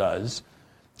tribalism does,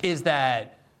 is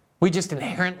that we just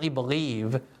inherently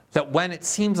believe that when it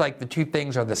seems like the two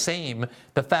things are the same,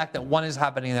 the fact that one is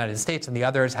happening in the United States and the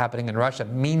other is happening in Russia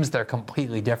means they're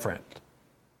completely different.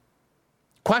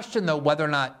 Question, though, whether or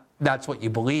not that's what you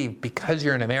believe because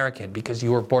you're an American, because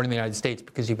you were born in the United States,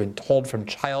 because you've been told from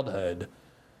childhood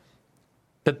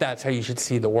that that's how you should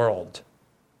see the world.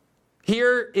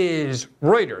 Here is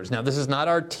Reuters. Now, this is not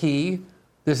RT.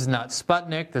 This is not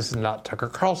Sputnik. This is not Tucker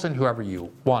Carlson, whoever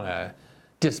you want to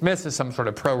dismiss as some sort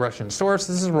of pro-Russian source.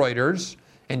 This is Reuters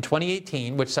in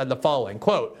 2018, which said the following,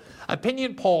 quote,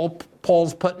 opinion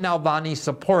polls put Navalny's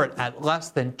support at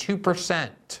less than 2%.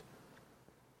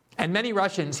 And many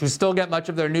Russians who still get much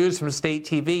of their news from state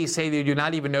TV say they do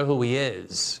not even know who he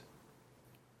is.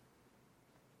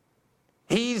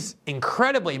 He's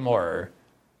incredibly more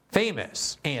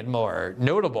famous and more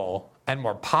notable and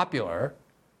more popular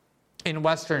in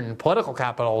Western political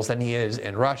capitals than he is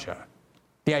in Russia.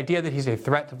 The idea that he's a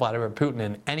threat to Vladimir Putin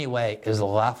in any way is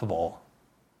laughable.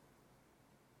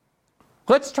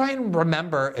 Let's try and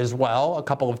remember as well a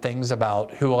couple of things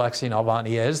about who Alexei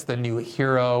Navalny is, the new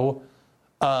hero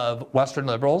of Western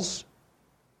liberals.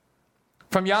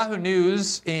 From Yahoo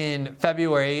News in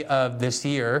February of this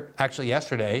year, actually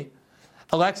yesterday,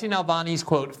 Alexei Navalny's,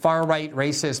 quote, far-right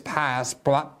racist past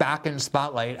brought back in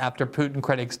spotlight after Putin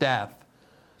critics' death.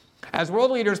 As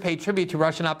world leaders pay tribute to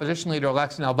Russian opposition leader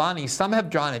Alexei Navalny, some have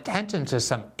drawn attention to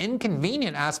some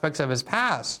inconvenient aspects of his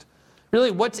past.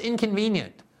 Really, what's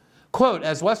inconvenient? Quote,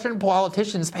 as Western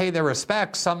politicians pay their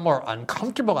respects, some more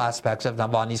uncomfortable aspects of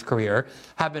Navalny's career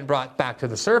have been brought back to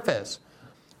the surface.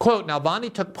 Quote,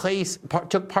 Navalny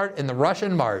took part in the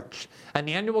Russian March, an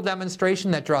annual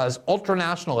demonstration that draws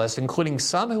ultranationalists, including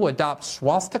some who adopt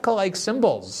swastika-like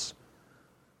symbols.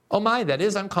 Oh my, that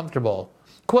is uncomfortable.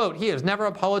 Quote, he has never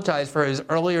apologized for his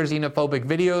earlier xenophobic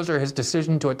videos or his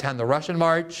decision to attend the Russian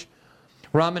March.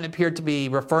 Rahman appeared to be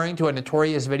referring to a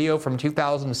notorious video from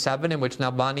 2007 in which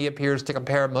Navalny appears to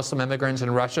compare Muslim immigrants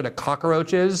in Russia to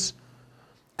cockroaches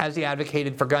as he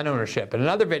advocated for gun ownership. In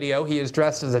another video, he is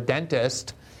dressed as a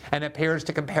dentist and appears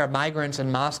to compare migrants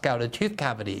in Moscow to tooth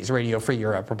cavities, Radio Free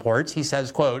Europe reports. He says,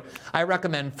 quote, I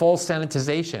recommend full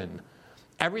sanitization.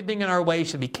 Everything in our way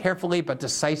should be carefully but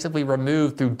decisively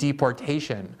removed through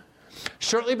deportation.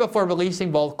 Shortly before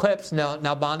releasing both clips,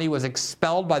 Navalny was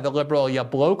expelled by the liberal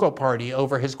Yabloko party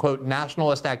over his, quote,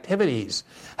 nationalist activities,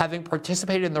 having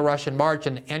participated in the Russian March,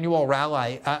 an annual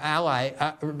rally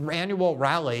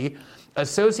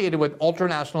associated with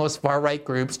ultranationalist far-right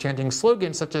groups chanting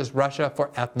slogans such as Russia for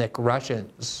ethnic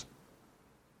Russians.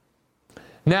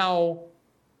 Now,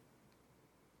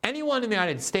 anyone in the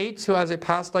United States who has a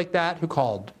past like that, who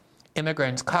called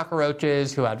immigrants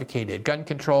cockroaches, who advocated gun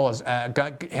control, as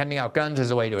handing out guns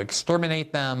as a way to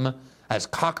exterminate them, as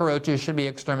cockroaches should be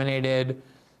exterminated,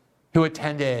 who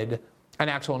attended an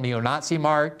actual neo-Nazi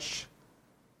march,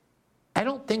 I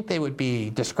don't think they would be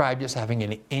described as having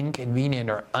an inconvenient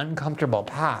or uncomfortable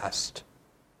past.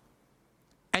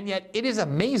 And yet it is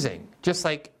amazing, just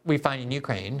like we find in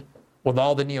Ukraine, with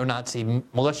all the neo-Nazi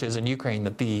militias in Ukraine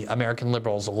that the American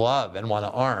liberals love and want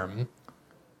to arm,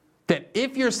 that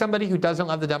if you're somebody who doesn't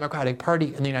love the Democratic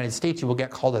Party in the United States, you will get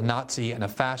called a Nazi and a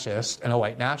fascist and a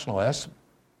white nationalist.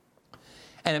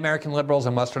 And American liberals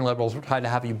and Western liberals will try to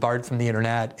have you barred from the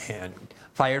internet and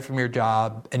fired from your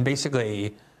job and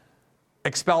basically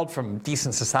expelled from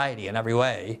decent society in every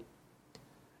way.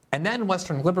 And then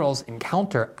Western liberals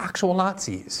encounter actual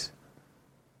Nazis,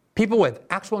 people with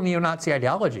actual neo-Nazi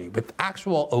ideology, with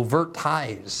actual overt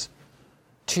ties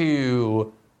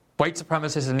to white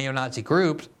supremacist and neo-Nazi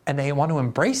groups, and they want to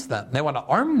embrace them. They want to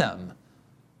arm them.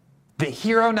 The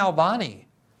hero Navalny.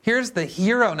 Here's the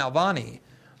hero Navalny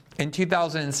in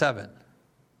 2007.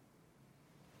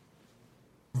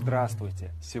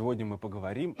 Здравствуйте. Сегодня мы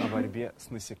поговорим о борьбе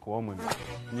с насекомыми.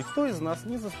 Никто из нас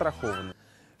не застрахован.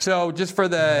 So just for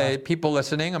the people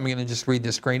listening, I'm going to just read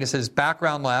the screen. It says,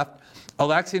 background left,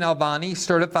 Alexei Navalny,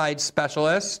 certified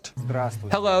specialist.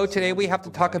 Hello, today we have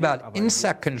to talk about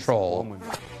insect control.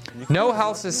 No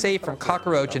house is safe from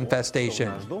cockroach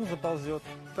infestation.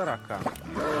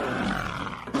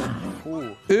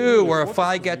 Ooh, where a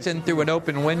fly gets in through an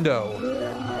open window.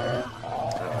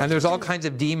 And there's all kinds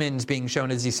of demons being shown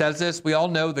as he says this. We all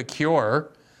know the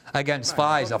cure against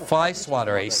flies, a fly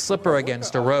swatter, a slipper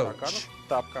against a roach.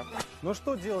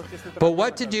 But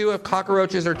what to do if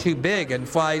cockroaches are too big and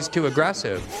flies too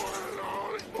aggressive?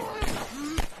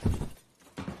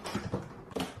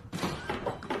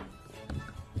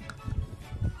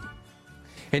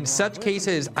 In such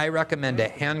cases, I recommend a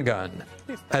handgun,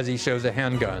 as he shows a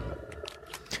handgun.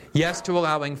 Yes to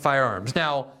allowing firearms.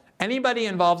 Now, anybody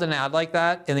involved in an ad like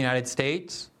that in the United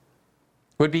States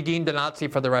would be deemed a Nazi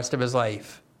for the rest of his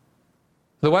life.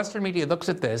 The Western media looks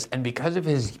at this, and because of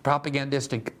his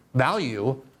propagandistic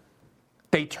value,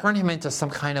 they turn him into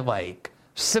some kind of like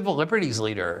civil liberties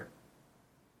leader.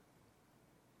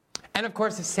 And of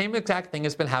course, the same exact thing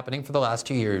has been happening for the last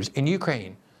 2 years in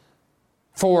Ukraine.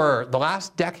 For the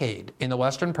last decade in the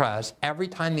Western press, every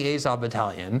time the Azov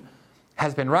Battalion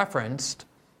has been referenced,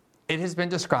 it has been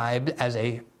described as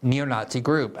a neo-Nazi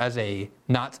group, as a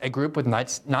group with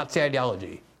Nazi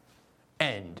ideology.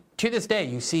 And to this day,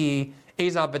 you see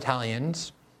Azov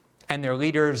battalions and their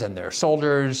leaders and their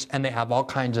soldiers, and they have all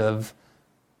kinds of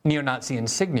neo-Nazi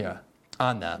insignia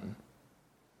on them.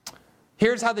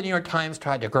 Here's how the New York Times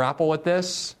tried to grapple with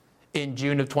this in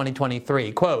June of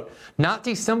 2023. Quote,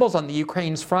 Nazi symbols on the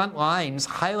Ukraine's front lines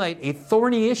highlight a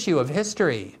thorny issue of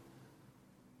history.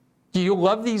 Do you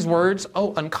love these words?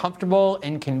 Oh, uncomfortable,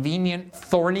 inconvenient,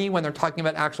 thorny, when they're talking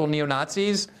about actual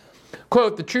neo-Nazis?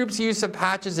 Quote, the troops' use of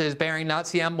patches bearing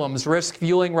Nazi emblems risk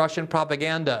fueling Russian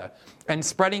propaganda and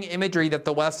spreading imagery that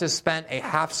the West has spent a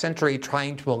half-century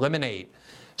trying to eliminate.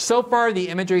 So far, the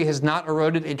imagery has not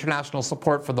eroded international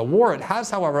support for the war. It has,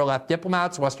 however, left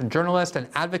diplomats, Western journalists, and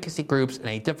advocacy groups in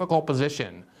a difficult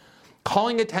position.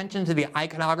 Calling attention to the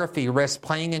iconography risks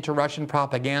playing into Russian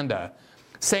propaganda.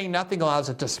 Saying nothing allows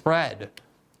it to spread.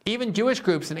 Even Jewish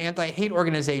groups and anti-hate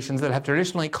organizations that have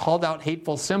traditionally called out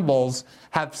hateful symbols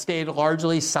have stayed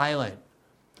largely silent.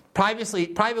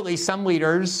 Privately, some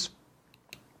leaders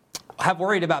have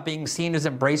worried about being seen as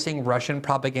embracing Russian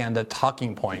propaganda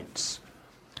talking points.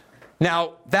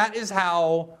 Now, that is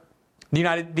how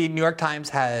the New York Times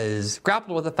has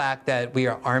grappled with the fact that we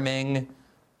are arming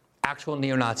actual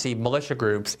neo-Nazi militia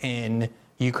groups in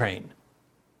Ukraine.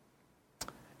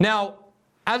 Now,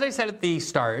 as I said at the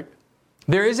start,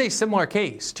 there is a similar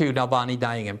case to Navalny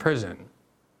dying in prison.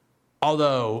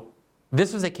 Although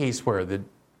this was a case where the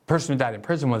person who died in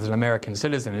prison was an American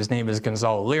citizen. His name is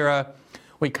Gonzalo Lira.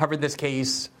 We covered this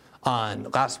case on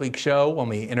last week's show when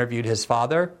we interviewed his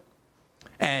father.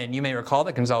 And you may recall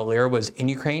that Gonzalo Lira was in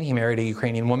Ukraine. He married a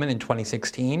Ukrainian woman in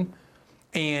 2016.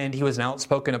 And he was an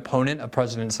outspoken opponent of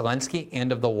President Zelensky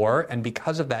and of the war. And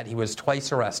because of that, he was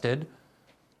twice arrested.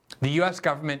 The U.S.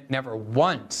 government never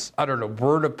once uttered a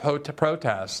word of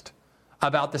protest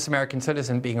about this American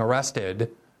citizen being arrested,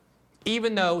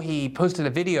 even though he posted a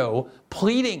video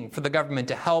pleading for the government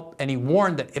to help, and he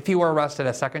warned that if he were arrested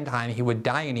a second time, he would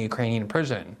die in a Ukrainian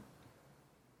prison.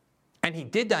 And he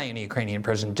did die in a Ukrainian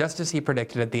prison, just as he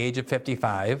predicted at the age of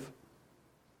 55.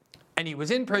 And he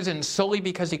was in prison solely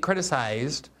because he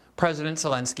criticized President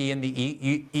Zelensky and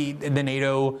the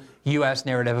NATO-U.S.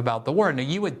 narrative about the war. Now,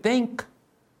 you would think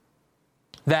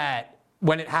that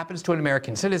when it happens to an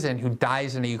American citizen who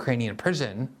dies in a Ukrainian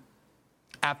prison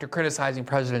after criticizing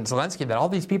President Zelensky, that all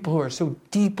these people who are so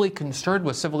deeply concerned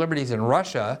with civil liberties in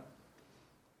Russia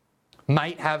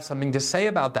might have something to say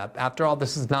about that. After all,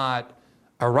 this is not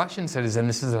a Russian citizen,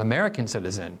 this is an American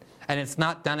citizen. And it's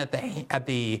not done at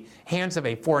the hands of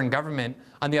a foreign government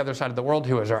on the other side of the world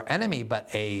who is our enemy,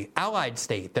 but an allied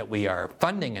state that we are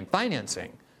funding and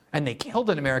financing. And they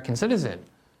killed an American citizen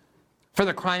for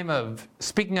the crime of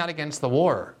speaking out against the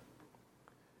war.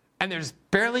 And there's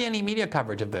barely any media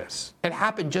coverage of this. It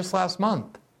happened just last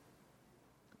month.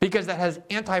 Because that has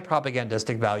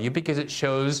anti-propagandistic value, because it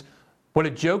shows what a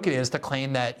joke it is to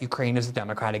claim that Ukraine is a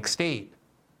democratic state.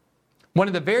 One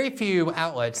of the very few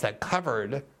outlets that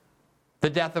covered the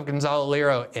death of Gonzalo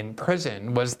Lira in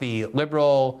prison was the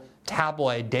liberal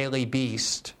tabloid Daily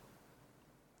Beast.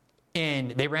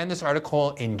 And they ran this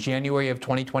article in January of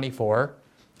 2024.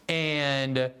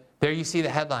 And there you see the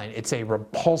headline. It's a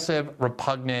repulsive,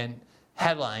 repugnant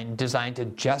headline designed to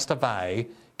justify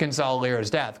Gonzalo Lira's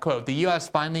death. Quote, the U.S.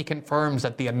 finally confirms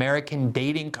that the American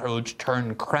dating coach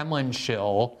turned Kremlin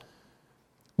shill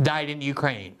died in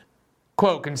Ukraine.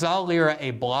 Quote, Gonzalo Lira,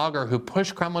 a blogger who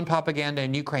pushed Kremlin propaganda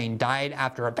in Ukraine, died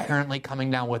after apparently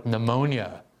coming down with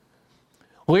pneumonia.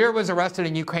 Lira was arrested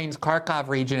in Ukraine's Kharkov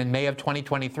region in May of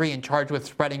 2023 and charged with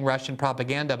spreading Russian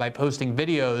propaganda by posting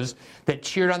videos that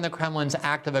cheered on the Kremlin's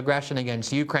act of aggression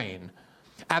against Ukraine.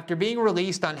 After being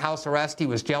released on house arrest, he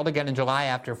was jailed again in July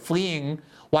after fleeing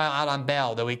while out on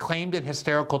bail, though he claimed in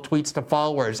hysterical tweets to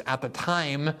followers at the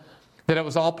time that it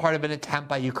was all part of an attempt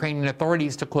by Ukrainian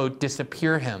authorities to, quote,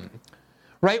 disappear him.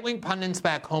 Right-wing pundits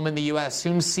back home in the U.S.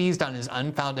 soon seized on his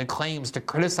unfounded claims to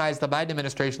criticize the Biden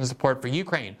administration's support for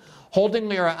Ukraine, holding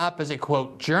Lira up as a,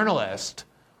 quote, journalist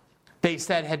they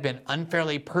said had been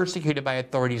unfairly persecuted by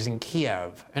authorities in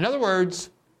Kiev. In other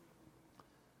words,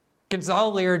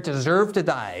 Gonzalo Lira deserved to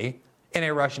die in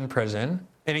a Russian prison,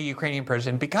 in a Ukrainian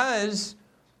prison, because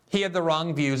he had the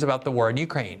wrong views about the war in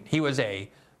Ukraine. He was a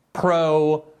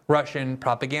pro-Russian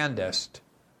propagandist.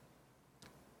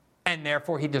 And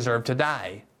therefore, he deserved to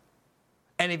die.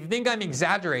 And if you think I'm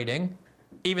exaggerating,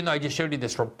 even though I just showed you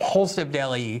this repulsive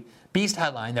Daily Beast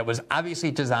headline that was obviously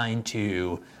designed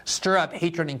to stir up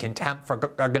hatred and contempt for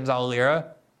Gonzalo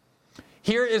Lira,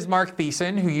 here is Mark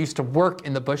Thiessen, who used to work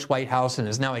in the Bush White House and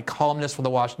is now a columnist for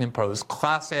the Washington Post,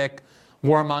 classic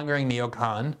warmongering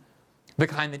neocon, the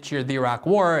kind that cheered the Iraq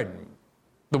War and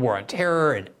the war on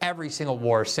terror and every single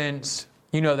war since.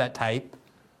 You know that type.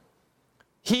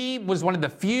 He was one of the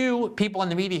few people in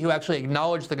the media who actually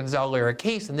acknowledged the Gonzalo Lira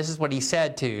case, and this is what he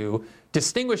said to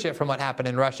distinguish it from what happened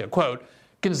in Russia. Quote,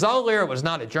 Gonzalo Lira was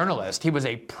not a journalist. He was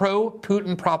a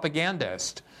pro-Putin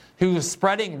propagandist who was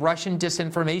spreading Russian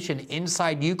disinformation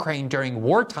inside Ukraine during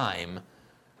wartime,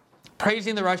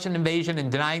 praising the Russian invasion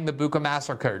and denying the Bucha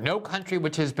massacre. No country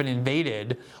which has been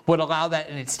invaded would allow that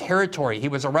in its territory. He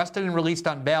was arrested and released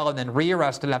on bail and then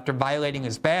rearrested after violating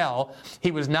his bail.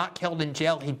 He was not killed in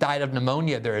jail. He died of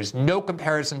pneumonia. There is no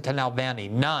comparison to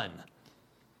Navalny. None.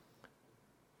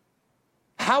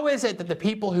 How is it that the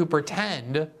people who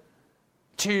pretend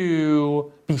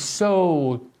to be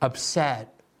so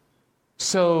upset,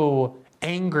 so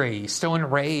angry, so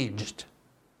enraged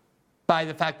by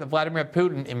the fact that Vladimir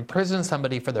Putin imprisoned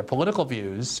somebody for their political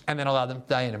views and then allowed them to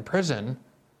die in prison,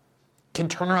 can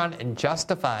turn around and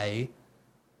justify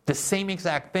the same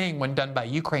exact thing when done by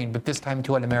Ukraine, but this time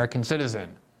to an American citizen?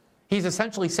 He's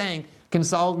essentially saying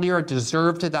Gonzalo Lira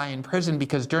deserved to die in prison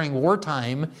because during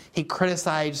wartime, he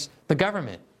criticized the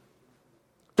government.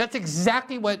 That's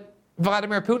exactly what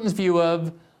Vladimir Putin's view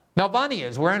of Navalny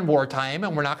is. We're in wartime,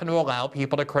 and we're not going to allow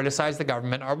people to criticize the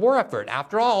government or war effort.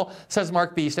 After all, says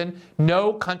Mark Thiessen,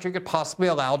 no country could possibly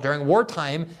allow during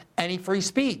wartime any free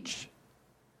speech.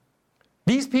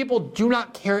 These people do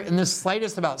not care in the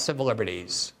slightest about civil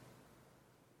liberties.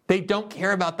 They don't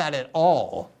care about that at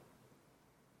all.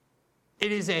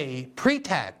 It is a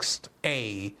pretext,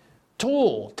 a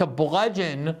tool to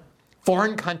bludgeon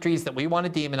foreign countries that we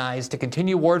want to demonize, to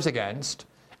continue wars against.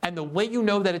 And the way you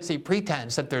know that it's a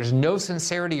pretense, that there's no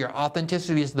sincerity or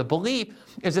authenticity to the belief,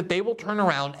 is that they will turn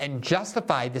around and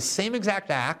justify the same exact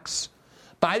acts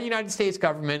by the United States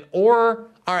government or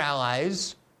our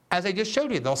allies, as I just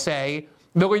showed you. They'll say,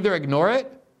 they'll either ignore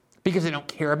it because they don't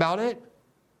care about it,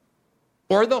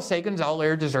 or they'll say Gonzalo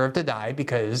Lear deserved to die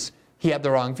because he had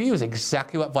the wrong views,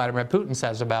 exactly what Vladimir Putin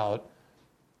says about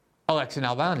Alexei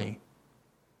Navalny.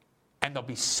 And they'll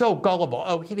be so gullible.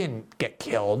 Oh, he didn't get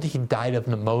killed. He died of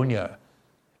pneumonia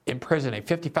in prison. A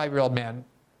 55-year-old man,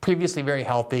 previously very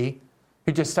healthy,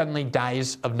 who just suddenly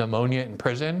dies of pneumonia in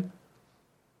prison.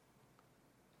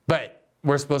 But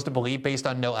we're supposed to believe, based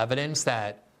on no evidence,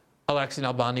 that Alexei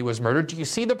Navalny was murdered. Do you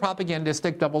see the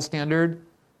propagandistic double standard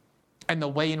and the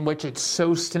way in which it's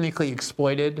so cynically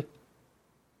exploited?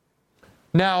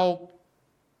 Now,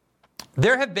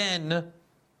 there have been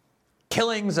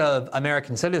killings of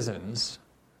American citizens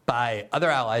by other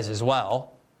allies as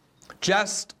well.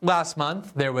 Just last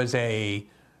month, there was a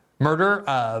murder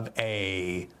of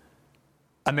an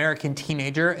American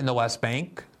teenager in the West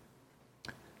Bank.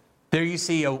 There you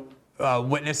see a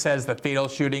witness says the fatal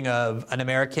shooting of an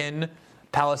American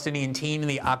Palestinian teen in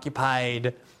the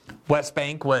occupied West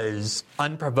Bank was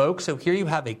unprovoked. So here you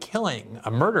have a killing,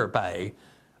 a murder by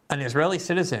an Israeli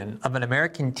citizen of an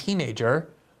American teenager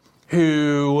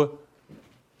who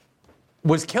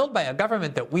was killed by a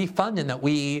government that we fund and that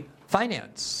we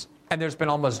finance. And there's been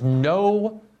almost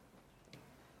no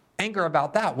anger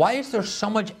about that. Why is there so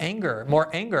much anger, more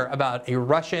anger about a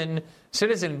Russian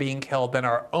citizen being killed than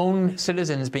our own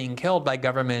citizens being killed by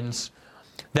governments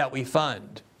that we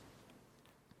fund?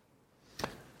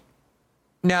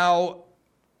 Now,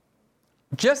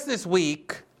 just this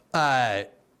week, and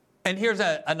here's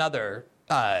another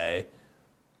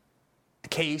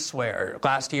case where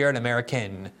last year an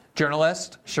American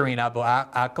journalist, Shireen Abu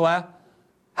Akleh,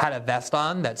 had a vest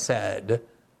on that said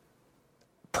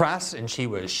press, and she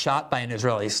was shot by an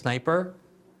Israeli sniper.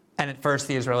 And at first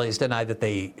the Israelis denied that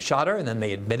they shot her, and then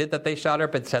they admitted that they shot her,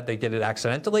 but said they did it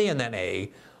accidentally. And then a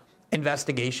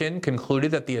investigation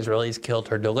concluded that the Israelis killed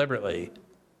her deliberately,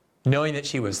 knowing that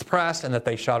she was pressed and that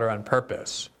they shot her on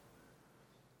purpose.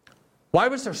 Why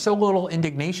was there so little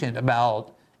indignation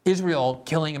about Israel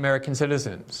killing American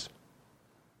citizens?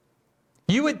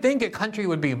 You would think a country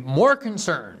would be more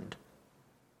concerned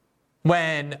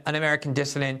when an American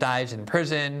dissident dies in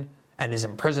prison and is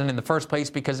imprisoned in the first place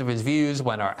because of his views,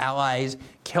 when our allies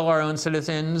kill our own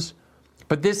citizens.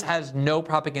 But this has no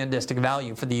propagandistic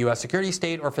value for the U.S. security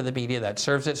state or for the media that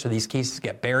serves it, so these cases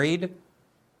get buried,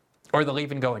 or they'll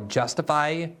even go and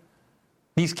justify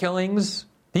these killings.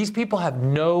 These people have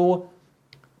no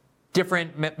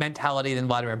different mentality than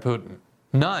Vladimir Putin.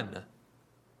 None.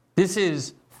 This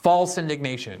is false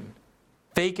indignation,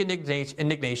 fake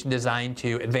indignation designed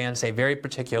to advance a very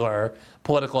particular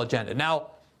political agenda.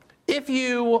 Now, if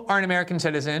you are an American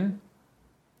citizen,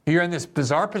 you're in this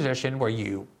bizarre position where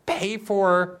you pay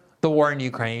for the war in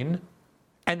Ukraine,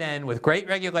 and then with great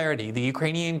regularity, the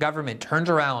Ukrainian government turns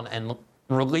around and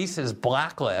releases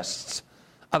blacklists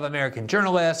of American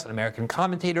journalists and American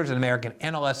commentators and American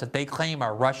analysts that they claim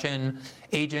are Russian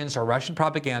agents or Russian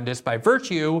propagandists by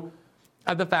virtue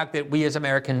of the fact that we as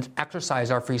Americans exercise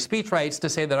our free speech rights to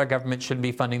say that our government shouldn't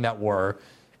be funding that war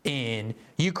in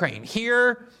Ukraine.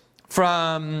 Here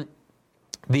from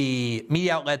the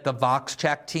media outlet, the Vox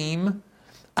Check team,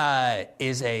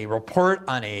 is a report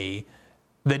on the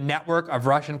network of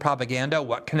Russian propaganda,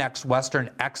 what connects Western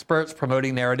experts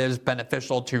promoting narratives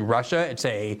beneficial to Russia. It's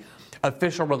a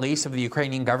official release of the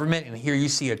Ukrainian government, and here you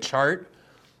see a chart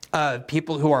of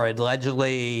people who are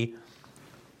allegedly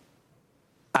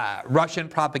Russian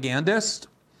propagandists,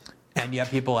 and you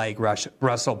have people like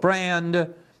Russell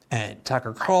Brand and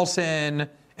Tucker Carlson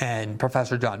and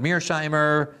Professor John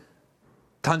Mearsheimer.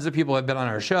 Tons of people have been on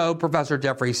our show. Professor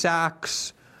Jeffrey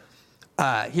Sachs.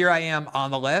 Here I am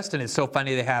on the list, and it's so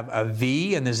funny they have a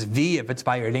V, and this V, if it's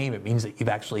by your name, it means that you've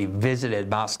actually visited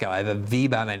Moscow. I have a V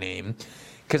by my name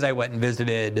because I went and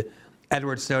visited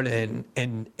Edward Snowden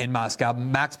in Moscow,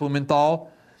 Max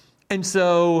Blumenthal. And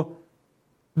so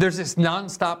there's this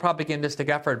nonstop propagandistic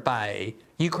effort by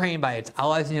Ukraine, by its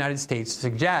allies in the United States, to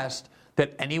suggest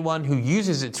that anyone who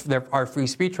uses our free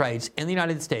speech rights in the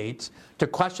United States to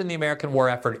question the American war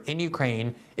effort in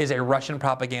Ukraine is a Russian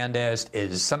propagandist,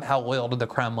 is somehow loyal to the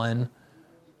Kremlin.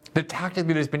 The tactic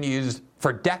that has been used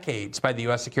for decades by the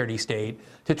U.S. security state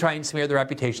to try and smear the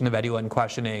reputation of anyone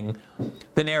questioning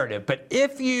the narrative. But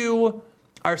if you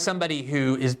are somebody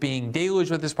who is being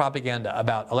deluged with this propaganda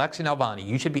about Alexei Navalny,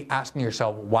 you should be asking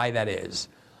yourself why that is.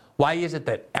 Why is it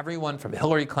that everyone from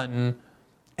Hillary Clinton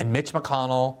and Mitch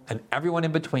McConnell and everyone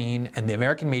in between and the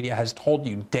American media has told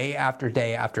you day after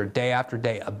day after day after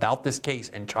day about this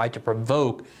case and tried to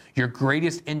provoke your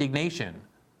greatest indignation,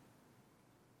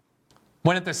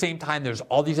 when at the same time there's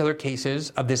all these other cases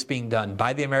of this being done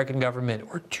by the American government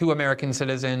or to American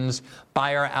citizens,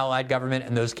 by our allied government,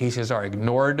 and those cases are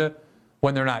ignored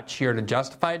when they're not cheered and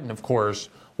justified? And of course,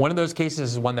 one of those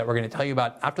cases is one that we're going to tell you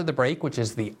about after the break, which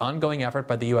is the ongoing effort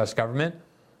by the U.S. government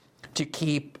to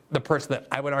keep the person that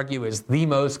I would argue is the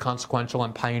most consequential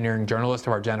and pioneering journalist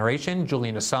of our generation,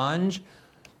 Julian Assange,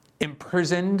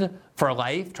 imprisoned for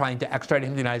life, trying to extradite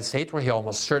him to the United States, where he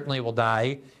almost certainly will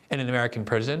die in an American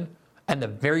prison. And the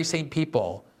very same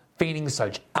people feigning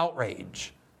such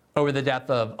outrage over the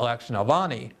death of Alexei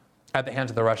Navalny at the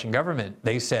hands of the Russian government,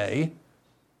 they say,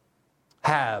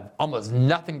 have almost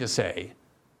nothing to say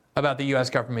about the U.S.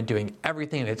 government doing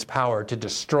everything in its power to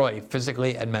destroy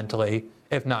physically and mentally,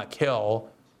 if not kill,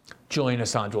 Julian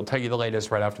Assange. We'll tell you the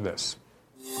latest right after this.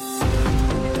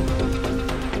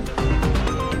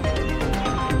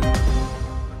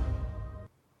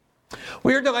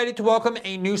 We are delighted to welcome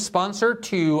a new sponsor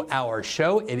to our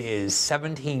show. It is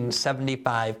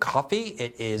 1775 Coffee.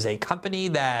 It is a company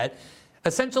that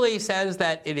essentially says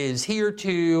that it is here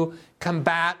to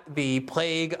combat the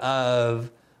plague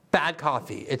of bad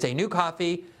coffee. It's a new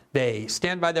coffee. They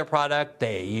stand by their product.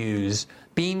 They use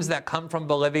beans that come from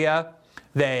Bolivia.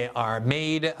 They are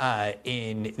made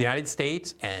in the United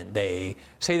States, and they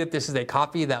say that this is a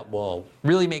coffee that will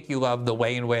really make you love the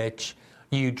way in which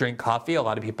you drink coffee. A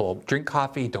lot of people drink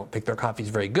coffee, don't think their coffee is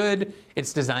very good.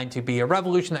 It's designed to be a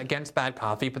revolution against bad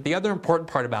coffee. But the other important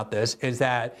part about this is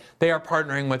that they are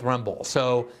partnering with Rumble.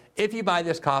 So if you buy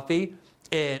this coffee,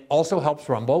 it also helps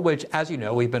Rumble, which, as you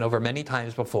know, we've been over many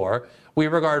times before. We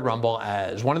regard Rumble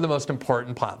as one of the most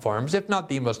important platforms, if not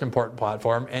the most important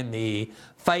platform, in the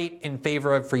fight in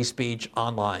favor of free speech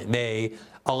online. They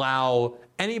allow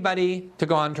anybody to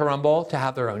go on to Rumble, to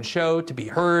have their own show, to be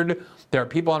heard. There are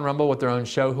people on Rumble with their own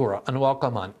show who are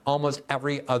unwelcome on almost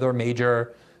every other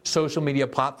major social media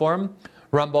platform.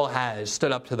 Rumble has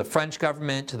stood up to the French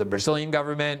government, to the Brazilian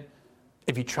government.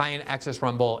 If you try and access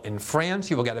Rumble in France,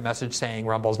 you will get a message saying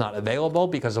Rumble's not available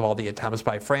because of all the attempts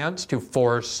by France to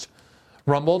force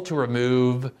Rumble to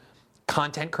remove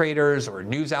content creators or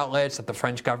news outlets that the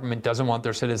French government doesn't want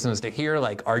their citizens to hear,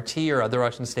 like RT or other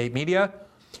Russian state media.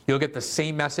 You'll get the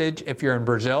same message if you're in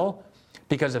Brazil,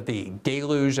 because of the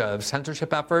deluge of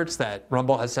censorship efforts that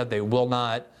Rumble has said they will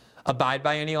not abide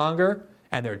by any longer.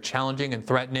 And they're challenging and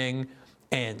threatening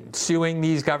and suing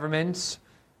these governments,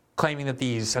 claiming that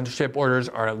these censorship orders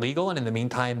are illegal. And in the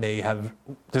meantime, they have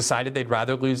decided they'd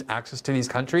rather lose access to these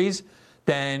countries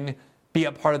than be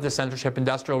a part of the censorship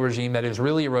industrial regime that is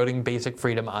really eroding basic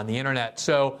freedom on the internet.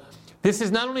 So this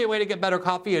is not only a way to get better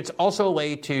coffee, it's also a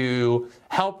way to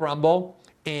help Rumble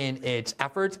in its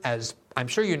efforts. As I'm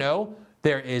sure you know,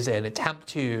 there is an attempt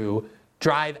to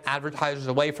drive advertisers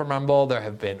away from Rumble. There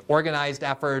have been organized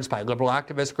efforts by liberal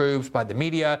activist groups, by the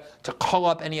media, to call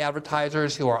up any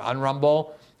advertisers who are on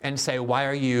Rumble and say, why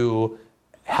are you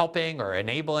helping or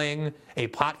enabling a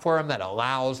platform that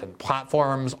allows and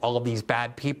platforms all of these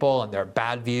bad people and their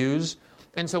bad views?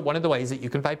 And so one of the ways that you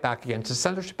can fight back against a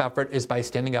censorship effort is by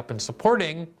standing up and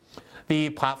supporting the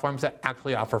platforms that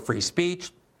actually offer free speech.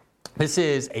 This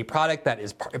is a product that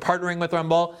is partnering with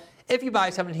Rumble. If you buy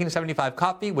 1775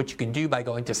 Coffee, which you can do by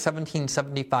going to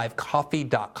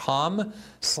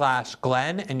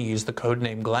 1775coffee.com/Glenn and use the code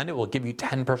name Glenn, it will give you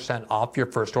 10% off your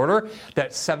first order.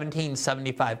 That's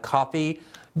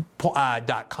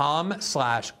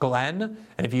 1775coffee.com/Glenn.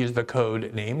 And if you use the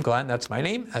code name Glenn, that's my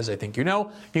name, as I think you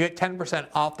know, you get 10%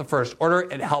 off the first order.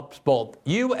 It helps both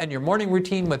you and your morning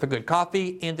routine with a good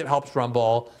coffee, and it helps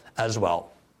Rumble as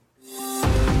well.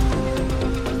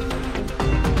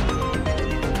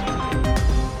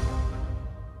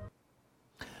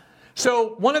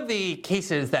 So one of the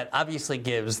cases that obviously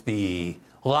gives the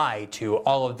lie to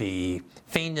all of the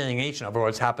feigned indignation over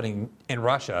what's happening in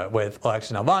Russia with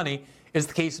Alexei Navalny is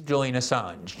the case of Julian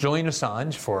Assange. Julian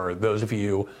Assange, for those of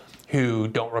you who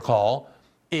don't recall,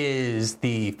 is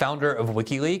the founder of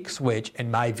WikiLeaks, which, in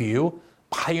my view,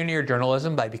 pioneered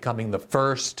journalism by becoming the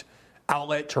first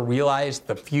outlet to realize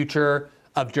the future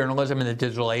of journalism in the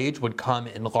digital age would come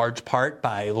in large part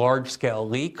by large-scale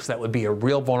leaks that would be a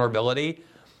real vulnerability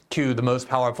to the most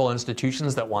powerful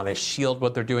institutions that want to shield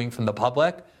what they're doing from the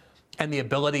public. And the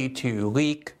ability to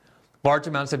leak large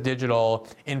amounts of digital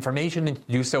information and to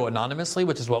do so anonymously,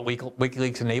 which is what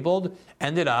WikiLeaks enabled,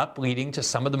 ended up leading to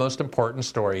some of the most important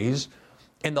stories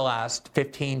in the last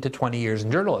 15 to 20 years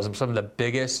in journalism. Some of the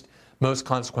biggest, most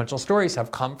consequential stories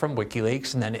have come from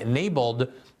WikiLeaks and then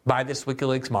enabled by this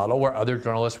WikiLeaks model where other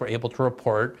journalists were able to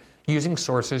report using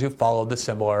sources who followed the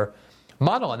similar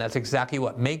model. And that's exactly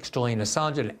what makes Julian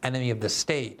Assange an enemy of the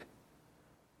state.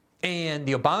 And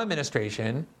the Obama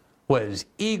administration was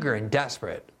eager and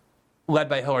desperate, led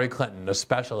by Hillary Clinton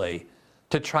especially,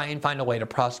 to try and find a way to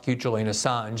prosecute Julian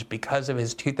Assange because of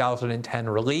his 2010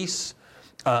 release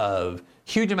of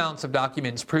huge amounts of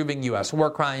documents proving U.S.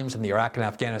 war crimes in the Iraq and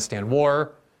Afghanistan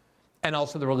war, and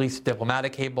also the release of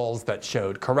diplomatic cables that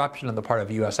showed corruption on the part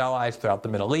of U.S. allies throughout the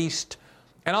Middle East,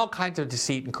 and all kinds of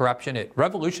deceit and corruption. It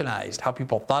revolutionized how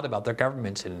people thought about their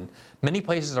governments in many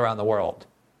places around the world.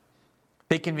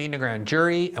 They convened a grand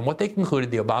jury, and what they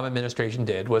concluded the Obama administration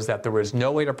did was that there was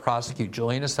no way to prosecute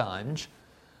Julian Assange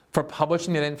for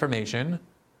publishing that information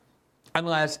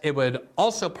unless it would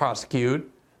also prosecute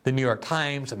the New York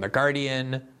Times and the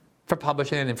Guardian for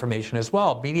publishing that information as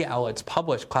well. Media outlets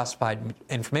publish classified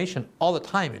information all the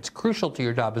time. It's crucial to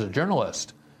your job as a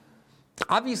journalist.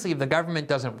 Obviously, if the government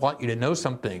doesn't want you to know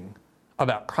something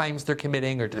about crimes they're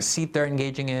committing or deceit they're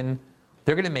engaging in,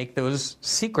 they're going to make those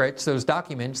secrets, those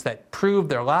documents that prove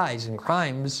their lies and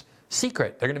crimes,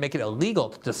 secret. They're going to make it illegal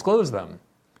to disclose them.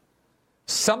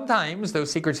 Sometimes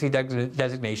those secrecy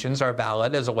designations are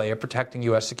valid as a way of protecting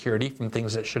U.S. security from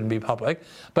things that shouldn't be public.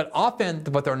 But often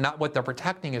what they're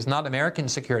protecting is not American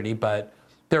security, but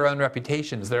their own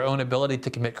reputations, their own ability to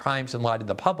commit crimes and lie to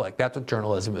the public. That's what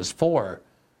journalism is for.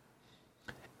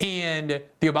 And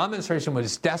the Obama administration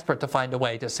was desperate to find a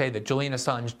way to say that Julian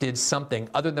Assange did something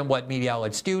other than what media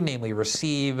outlets do, namely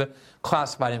receive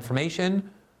classified information.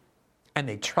 And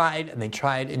they tried and they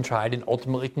tried and tried and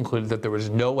ultimately concluded that there was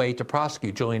no way to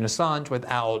prosecute Julian Assange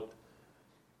without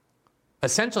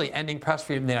essentially ending press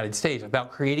freedom in the United States,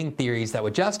 without creating theories that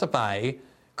would justify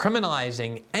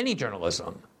criminalizing any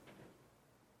journalism.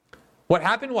 What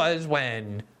happened was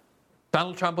when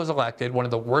Donald Trump was elected, one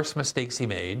of the worst mistakes he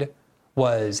made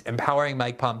was empowering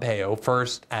Mike Pompeo,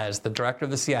 first as the director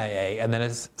of the CIA and then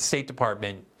as State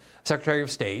Department Secretary of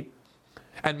State.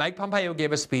 And Mike Pompeo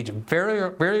gave a speech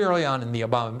very, very early on in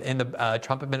the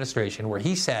Trump administration where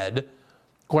he said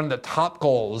one of the top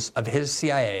goals of his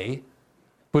CIA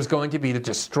was going to be to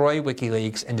destroy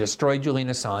WikiLeaks and destroy Julian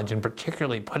Assange, and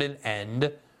particularly put an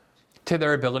end to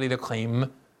their ability to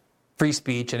claim free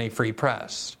speech and a free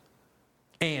press.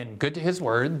 And good to his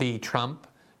word, the Trump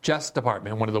Justice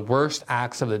Department, one of the worst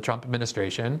acts of the Trump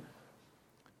administration,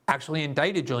 actually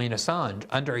indicted Julian Assange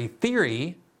under a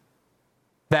theory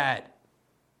that,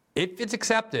 if it's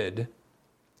accepted,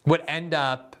 would end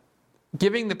up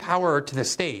giving the power to the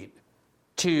state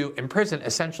to imprison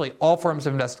essentially all forms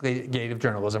of investigative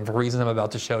journalism for reasons I'm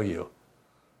about to show you.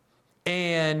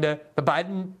 And the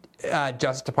Biden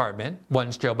Justice Department,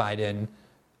 once Joe Biden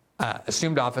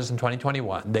assumed office in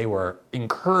 2021, they were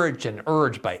encouraged and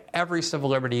urged by every civil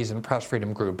liberties and press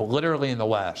freedom group, literally in the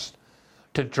West,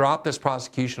 to drop this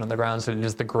prosecution on the grounds that it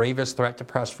is the gravest threat to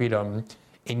press freedom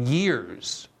in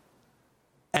years.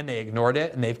 And they ignored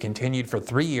it, and they've continued for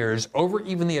 3 years over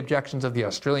even the objections of the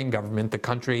Australian government, the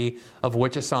country of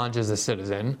which Assange is a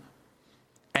citizen,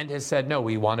 and has said, no,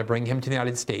 we want to bring him to the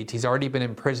United States. He's already been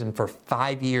in prison for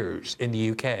 5 years in the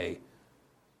UK.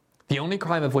 The only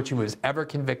crime of which he was ever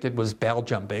convicted was bail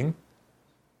jumping,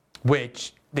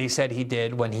 which they said he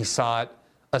did when he sought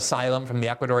asylum from the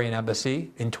Ecuadorian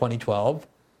embassy in 2012.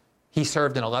 He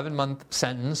served an 11-month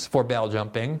sentence for bail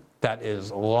jumping. That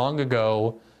is long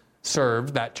ago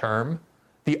served, that term.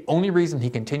 The only reason he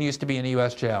continues to be in a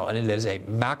U.S. jail, and it is a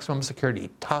maximum security,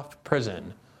 tough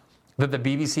prison that the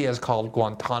BBC has called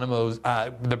Guantanamo's,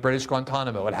 the British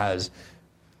Guantanamo. It has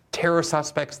terror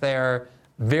suspects there,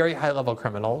 very high-level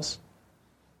criminals,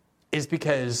 is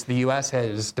because the U.S.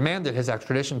 has demanded his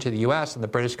extradition to the U.S. and the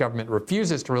British government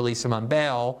refuses to release him on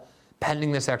bail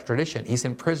pending this extradition. He's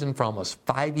in prison for almost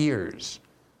 5 years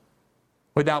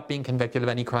without being convicted of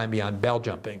any crime beyond bail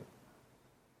jumping.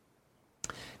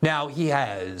 Now, he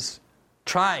has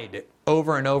tried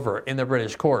over and over in the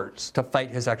British courts to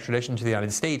fight his extradition to the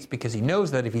United States because he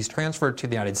knows that if he's transferred to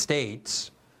the United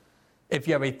States, if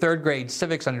you have a third-grade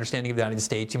civics understanding of the United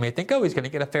States, you may think, oh, he's going to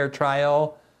get a fair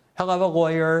trial, he'll have a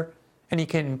lawyer, and he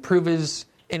can prove his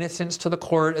innocence to the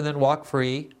court and then walk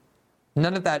free.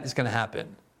 None of that is going to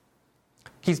happen.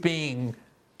 He's being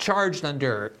charged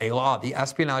under a law, the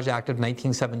Espionage Act of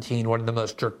 1917, one of the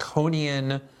most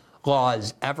draconian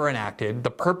laws ever enacted.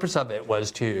 The purpose of it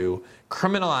was to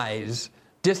criminalize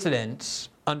dissidents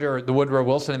under the Woodrow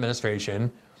Wilson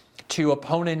administration to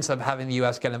opponents of having the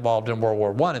U.S. get involved in World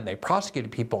War I, and they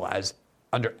prosecuted people as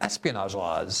under espionage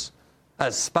laws,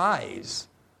 as spies.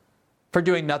 for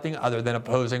doing nothing other than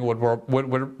opposing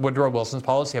Woodrow Wilson's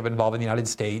policy of involving the United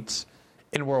States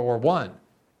in World War I.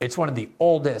 It's one of the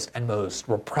oldest and most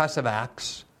repressive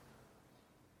acts.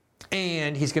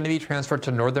 And he's going to be transferred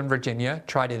to Northern Virginia,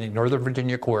 tried in a Northern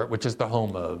Virginia court, which is the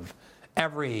home of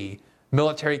every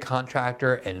military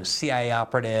contractor and CIA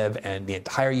operative and the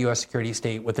entire U.S. security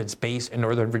state with its base in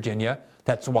Northern Virginia.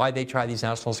 That's why they try these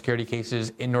national security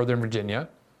cases in Northern Virginia.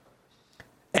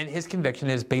 And his conviction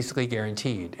is basically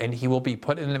guaranteed. And he will be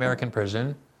put in an American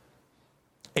prison,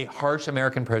 a harsh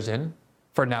American prison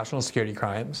for national security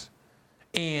crimes.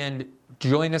 And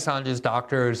Julian Assange's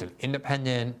doctors and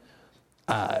independent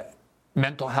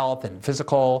mental health and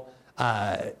physical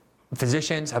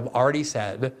physicians have already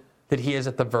said that he is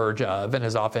at the verge of and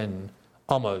has often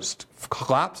almost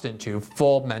collapsed into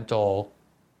full mental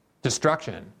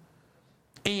destruction.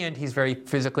 And he's very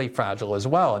physically fragile as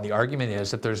well. And the argument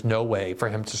is that there's no way for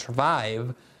him to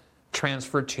survive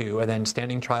transfer to and then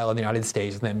standing trial in the United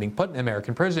States and then being put in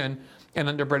American prison. And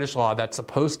under British law, that's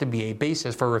supposed to be a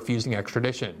basis for refusing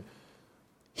extradition.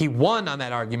 He won on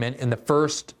that argument in the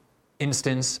first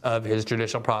instance of his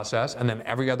judicial process, and then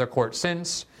every other court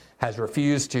since has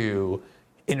refused to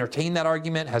entertain that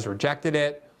argument, has rejected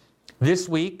it. This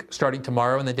week, starting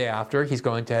tomorrow and the day after, he's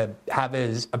going to have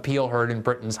his appeal heard in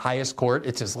Britain's highest court.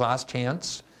 It's his last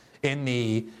chance in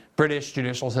the British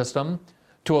judicial system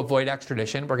to avoid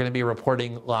extradition. We're going to be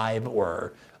reporting live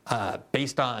or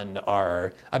based on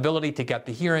our ability to get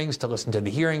the hearings, to listen to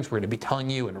the hearings. We're going to be telling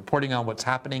you and reporting on what's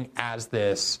happening as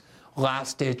this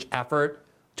last-ditch effort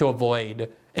to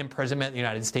avoid imprisonment in the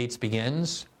United States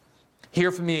begins.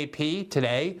 Here from the AP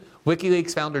today,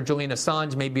 WikiLeaks founder Julian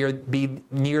Assange may be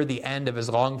near the end of his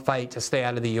long fight to stay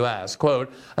out of the U.S.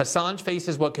 Quote, Assange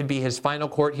faces what could be his final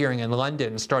court hearing in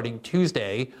London starting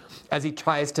Tuesday as he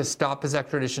tries to stop his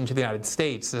extradition to the United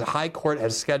States. The High Court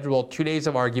has scheduled 2 days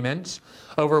of arguments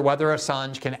over whether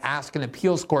Assange can ask an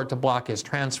appeals court to block his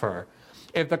transfer.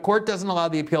 If the court doesn't allow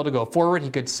the appeal to go forward, he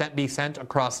could be sent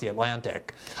across the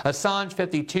Atlantic. Assange,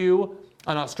 52,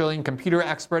 an Australian computer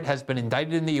expert, has been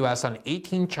indicted in the U.S. on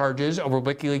 18 charges over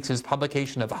WikiLeaks'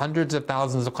 publication of hundreds of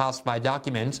thousands of classified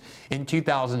documents in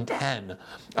 2010.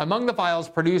 Among the files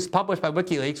published by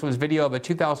WikiLeaks was video of a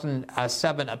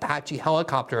 2007 Apache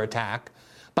helicopter attack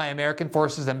by American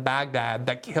forces in Baghdad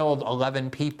that killed 11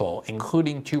 people,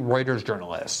 including 2 Reuters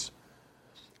journalists.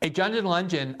 A judge in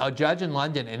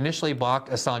London initially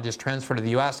blocked Assange's transfer to the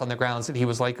U.S. on the grounds that he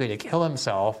was likely to kill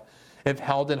himself if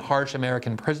held in harsh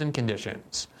American prison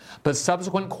conditions. But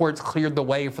subsequent courts cleared the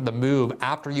way for the move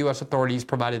after U.S. authorities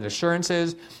provided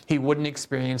assurances he wouldn't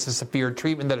experience the severe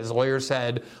treatment that his lawyers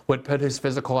said would put his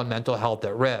physical and mental health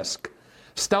at risk.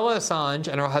 Stella Assange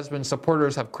and her husband's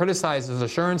supporters have criticized his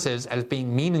assurances as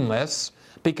being meaningless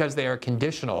because they are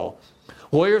conditional.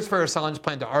 Lawyers for Assange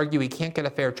plan to argue he can't get a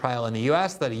fair trial in the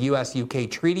U.S., that a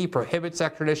U.S.-UK treaty prohibits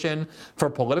extradition for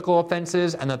political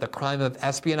offenses, and that the crime of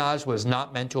espionage was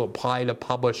not meant to apply to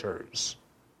publishers.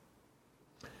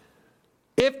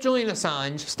 If Julian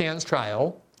Assange stands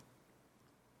trial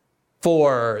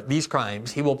for these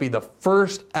crimes, he will be the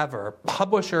first ever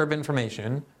publisher of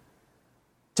information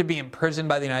to be imprisoned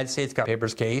by the United States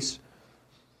Papers case,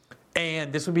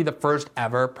 and this would be the first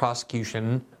ever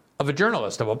prosecution of a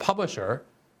journalist, of a publisher,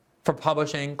 for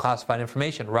publishing classified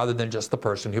information rather than just the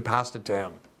person who passed it to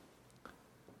him.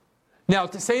 Now,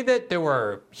 to say that there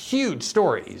were huge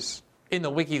stories in the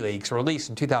WikiLeaks release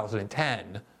in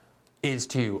 2010 is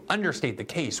to understate the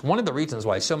case. One of the reasons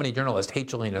why so many journalists hate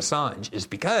Julian Assange is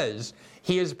because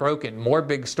he has broken more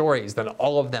big stories than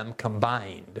all of them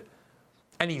combined.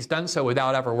 And he's done so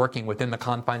without ever working within the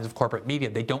confines of corporate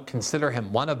media. They don't consider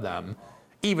him one of them,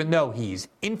 even though he's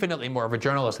infinitely more of a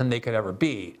journalist than they could ever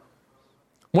be.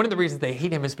 One of the reasons they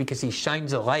hate him is because he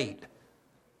shines a light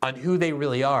on who they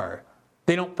really are.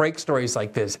 They don't break stories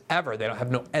like this ever. They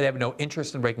have no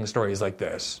interest in breaking stories like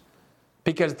this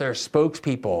because they're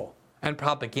spokespeople and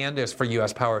propagandists for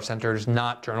U.S. power centers,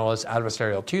 not journalists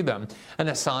adversarial to them. And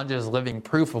Assange is living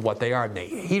proof of what they are, and they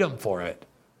hate him for it.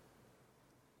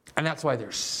 And that's why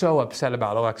they're so upset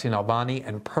about Alexei Navalny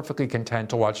and perfectly content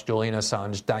to watch Julian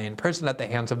Assange die in prison at the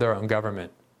hands of their own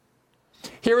government.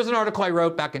 Here is an article I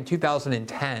wrote back in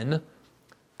 2010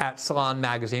 at Salon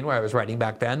magazine, where I was writing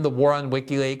back then, The War on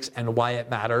WikiLeaks and Why It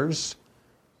Matters.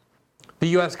 The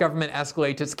U.S. government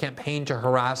escalates its campaign to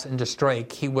harass and destroy a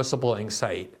key whistleblowing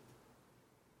site.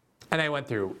 And I went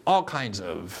through all kinds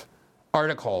of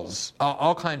articles,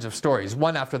 all kinds of stories,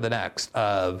 one after the next,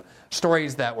 of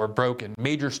stories that were broken,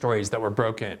 major stories that were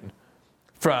broken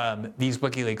from these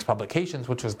WikiLeaks publications,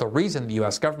 which was the reason the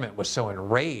U.S. government was so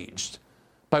enraged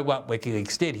by what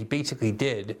WikiLeaks did. He basically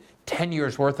did 10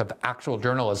 years worth of actual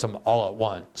journalism all at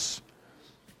once.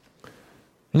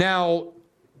 Now,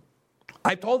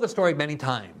 I've told the story many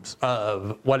times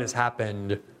of what has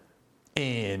happened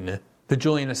in the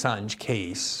Julian Assange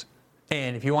case.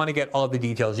 And if you want to get all of the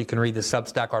details, you can read the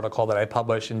Substack article that I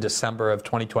published in December of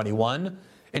 2021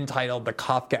 entitled The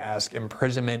Kafkaesque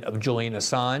Imprisonment of Julian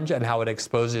Assange and How It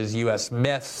Exposes U.S.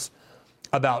 Myths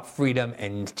About Freedom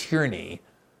and Tyranny.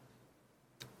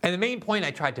 And the main point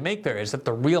I tried to make there is that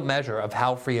the real measure of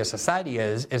how free a society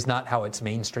is not how its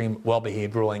mainstream,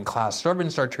 well-behaved ruling class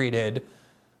servants are treated,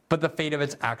 but the fate of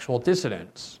its actual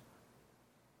dissidents.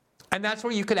 And that's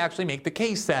where you could actually make the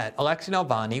case that Alexei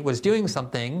Navalny was doing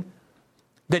something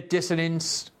that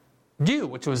dissidents do,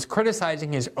 which was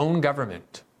criticizing his own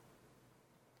government.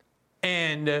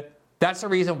 And that's the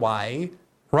reason why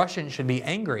Russians should be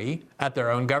angry at their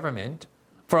own government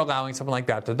for allowing someone like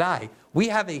that to die. We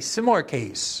have a similar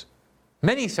case,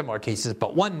 many similar cases,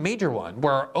 but one major one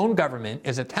where our own government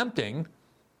is attempting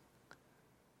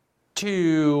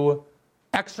to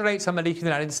extradite somebody to the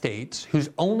United States whose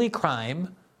only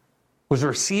crime was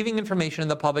receiving information in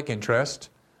the public interest.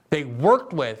 They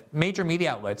worked with major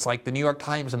media outlets like the New York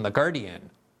Times and The Guardian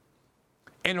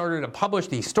in order to publish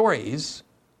these stories.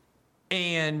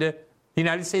 And the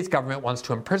United States government wants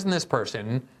to imprison this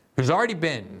person who's already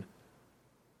been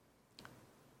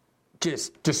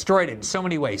just destroyed in so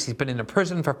many ways. He's been in a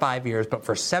prison for 5 years, but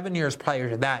for 7 years prior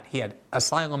to that, he had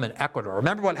asylum in Ecuador.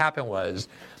 Remember what happened was,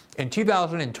 in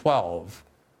 2012,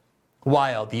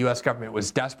 while the U.S. government was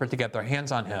desperate to get their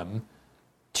hands on him,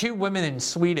 2 women in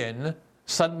Sweden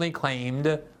suddenly claimed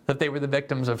that they were the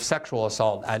victims of sexual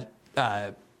assault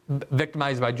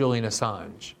victimized by Julian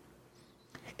Assange.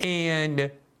 And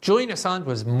Julian Assange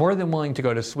was more than willing to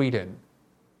go to Sweden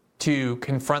to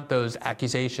confront those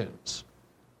accusations.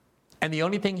 And the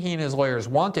only thing he and his lawyers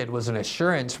wanted was an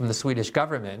assurance from the Swedish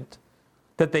government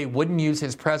that they wouldn't use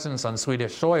his presence on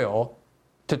Swedish soil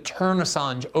to turn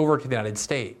Assange over to the United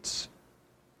States.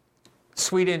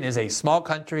 Sweden is a small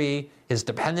country, is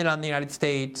dependent on the United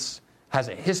States, has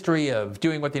a history of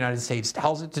doing what the United States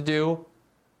tells it to do.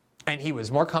 And he was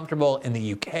more comfortable in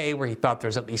the UK, where he thought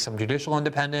there's at least some judicial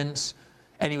independence.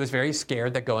 And he was very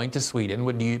scared that going to Sweden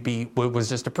was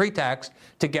just a pretext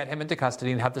to get him into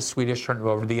custody and have the Swedish turn him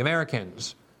over to the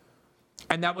Americans.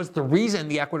 And that was the reason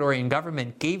the Ecuadorian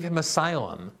government gave him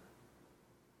asylum,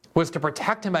 was to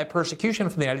protect him by persecution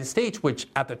from the United States, which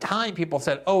at the time people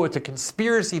said, oh, it's a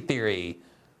conspiracy theory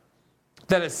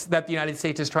that the United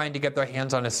States is trying to get their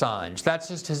hands on Assange. That's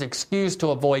just his excuse to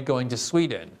avoid going to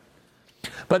Sweden.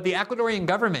 But the Ecuadorian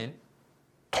government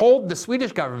told the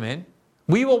Swedish government,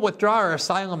 we will withdraw our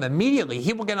asylum immediately.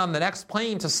 He will get on the next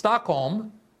plane to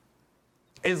Stockholm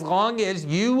as long as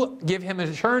you give him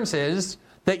assurances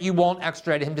that you won't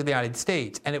extradite him to the United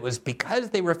States. And it was because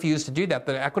they refused to do that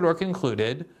that Ecuador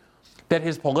concluded that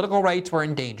his political rights were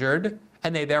endangered,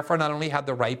 and they therefore not only had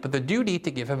the right but the duty to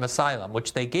give him asylum,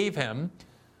 which they gave him,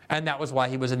 and that was why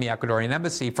he was in the Ecuadorian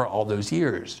embassy for all those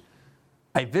years.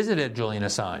 I visited Julian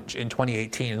Assange in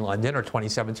 2018 in London, or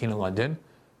 2017 in London.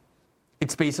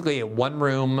 It's basically a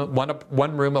one-room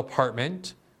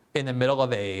apartment in the middle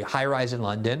of a high-rise in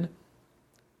London.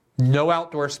 No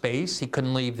outdoor space. He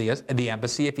couldn't leave the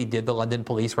embassy. If he did, the London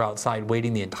police were outside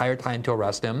waiting the entire time to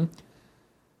arrest him.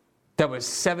 That was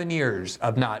 7 years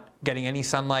of not getting any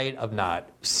sunlight, of not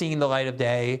seeing the light of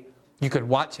day. You could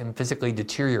watch him physically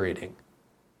deteriorating.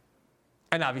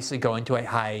 And obviously going to a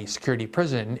high-security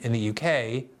prison in the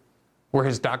UK, where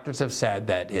his doctors have said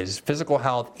that his physical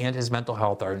health and his mental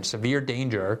health are in severe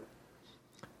danger,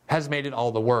 has made it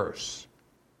all the worse.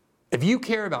 If you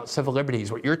care about civil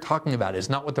liberties, what you're talking about is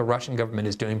not what the Russian government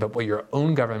is doing, but what your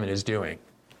own government is doing.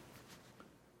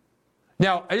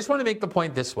 Now, I just want to make the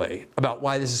point this way about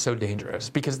why this is so dangerous,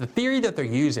 because the theory that they're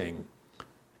using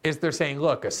is they're saying,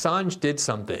 look, Assange did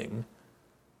something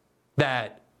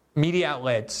that media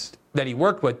outlets that he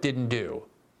worked with didn't do.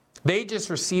 They just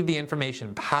received the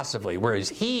information passively, whereas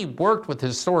he worked with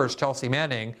his source, Chelsea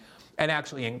Manning, and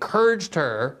actually encouraged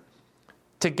her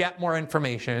to get more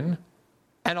information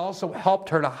and also helped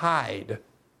her to hide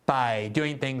by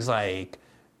doing things like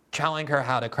telling her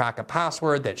how to crack a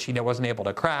password that she wasn't able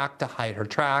to crack to hide her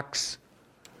tracks.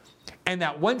 And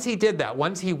that once he did that,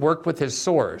 once he worked with his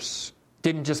source,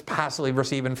 didn't just passively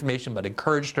receive information, but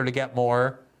encouraged her to get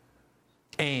more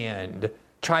and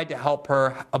tried to help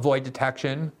her avoid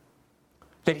detection,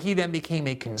 that he then became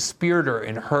a conspirator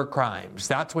in her crimes.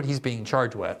 That's what he's being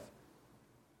charged with.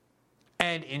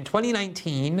 And in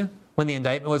 2019, when the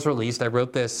indictment was released, I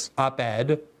wrote this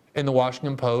op-ed in the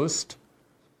Washington Post.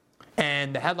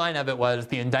 And the headline of it was,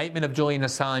 "The indictment of Julian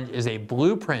Assange is a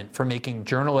blueprint for making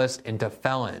journalists into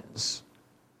felons."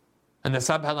 And the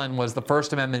subheadline was, "The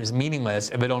First Amendment is meaningless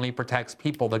if it only protects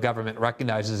people the government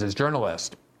recognizes as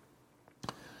journalists."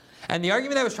 And the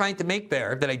argument I was trying to make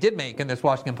there, that I did make in this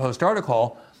Washington Post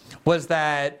article, was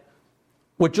that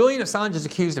what Julian Assange is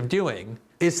accused of doing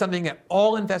is something that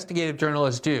all investigative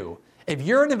journalists do. If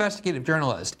you're an investigative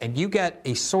journalist and you get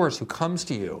a source who comes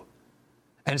to you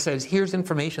and says, "Here's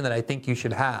information that I think you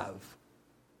should have,"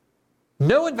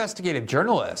 no investigative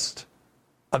journalist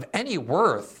of any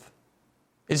worth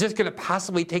is just going to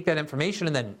possibly take that information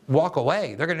and then walk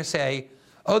away. They're going to say,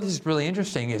 "Oh, this is really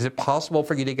interesting. Is it possible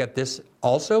for you to get this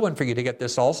also and for you to get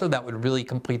this also?" That would really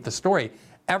complete the story.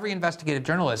 Every investigative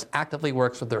journalist actively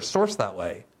works with their source that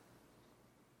way.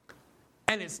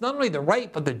 And it's not only the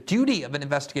right, but the duty of an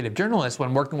investigative journalist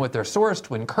when working with their source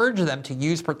to encourage them to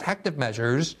use protective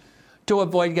measures to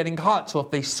avoid getting caught. So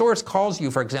if a source calls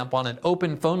you, for example, on an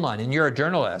open phone line and you're a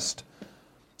journalist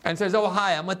and says, "Oh,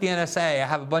 hi, I'm with the NSA. I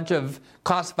have a bunch of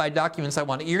classified documents I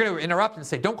want," you're going to interrupt and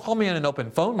say, "Don't call me on an open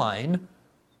phone line.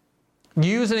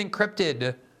 Use an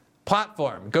encrypted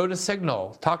platform. Go to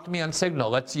Signal. Talk to me on Signal.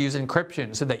 Let's use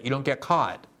encryption so that you don't get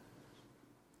caught."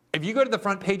 If you go to the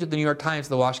front page of the New York Times,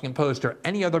 the Washington Post, or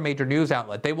any other major news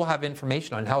outlet, they will have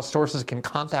information on how sources can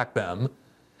contact them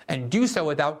and do so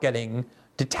without getting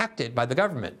detected by the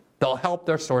government. They'll help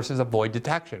their sources avoid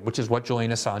detection, which is what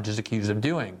Julian Assange is accused of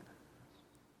doing.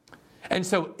 And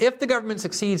so if the government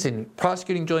succeeds in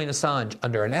prosecuting Julian Assange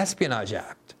under an Espionage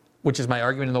Act, which is my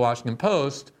argument in the Washington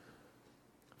Post,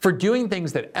 for doing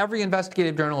things that every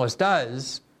investigative journalist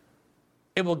does,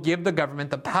 it will give the government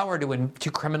the power to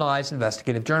criminalize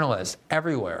investigative journalists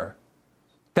everywhere.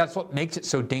 That's what makes it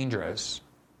so dangerous.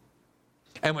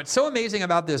 And what's so amazing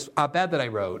about this op-ed that I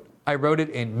wrote it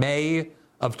in May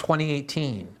of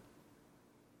 2018.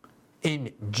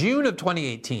 In June of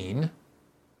 2018,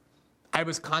 I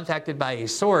was contacted by a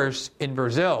source in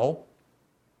Brazil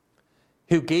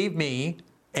who gave me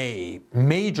a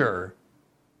major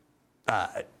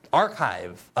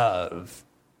archive of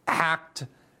hacked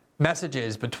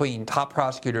messages between top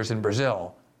prosecutors in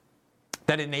Brazil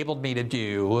that enabled me to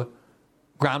do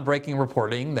groundbreaking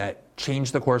reporting that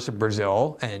changed the course of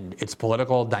Brazil and its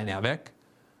political dynamic.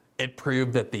 It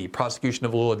proved that the prosecution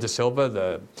of Lula da Silva,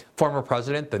 the former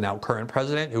president, the now current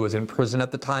president, who was in prison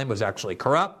at the time, was actually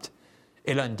corrupt.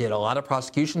 It undid a lot of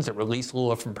prosecutions. It released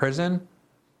Lula from prison.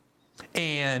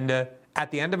 And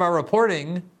at the end of our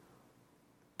reporting,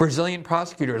 Brazilian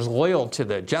prosecutors loyal to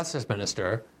the justice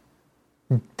minister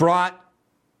brought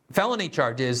felony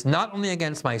charges not only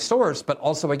against my source, but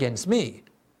also against me.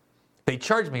 They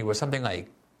charged me with something like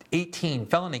 18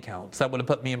 felony counts that would have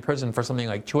put me in prison for something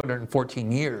like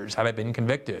 214 years had I been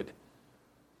convicted.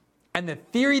 And the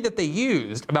theory that they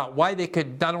used about why they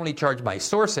could not only charge my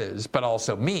sources, but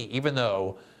also me, even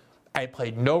though I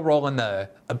played no role in the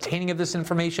obtaining of this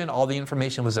information, all the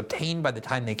information was obtained by the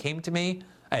time they came to me.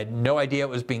 I had no idea it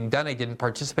was being done. I didn't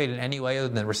participate in any way other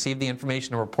than receive the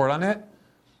information and report on it.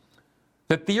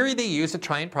 The theory they used to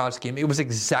try and prosecute me, it was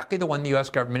exactly the one the U.S.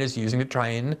 government is using to try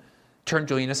and turn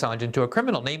Julian Assange into a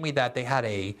criminal, namely that they had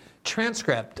a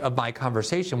transcript of my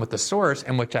conversation with the source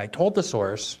in which I told the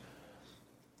source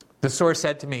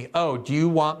said to me, "Oh, do you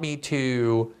want me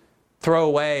to throw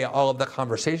away all of the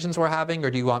conversations we're having,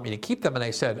 or do you want me to keep them?" And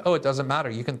I said, "Oh, it doesn't matter.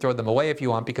 You can throw them away if you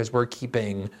want because we're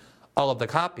keeping all of the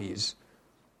copies."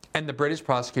 And the British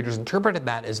prosecutors interpreted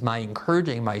that as my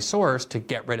encouraging my source to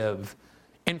get rid of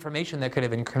information that could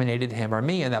have incriminated him or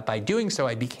me, and that by doing so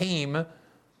I became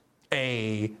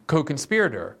a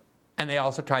co-conspirator. And they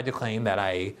also tried to claim that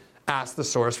I asked the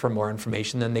source for more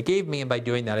information than they gave me, and by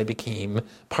doing that I became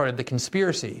part of the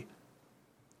conspiracy.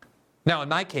 Now in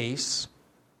my case,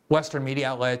 Western media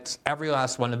outlets, every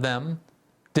last one of them,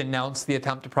 denounced the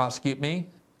attempt to prosecute me,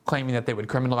 claiming that they would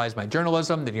criminalize my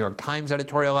journalism. The New York Times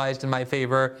editorialized in my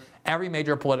favor. Every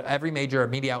major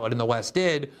media outlet in the West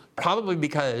did, probably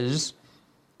because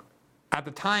at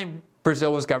the time,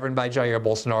 Brazil was governed by Jair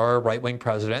Bolsonaro, a right-wing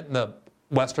president, and the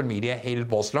Western media hated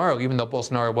Bolsonaro, even though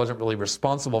Bolsonaro wasn't really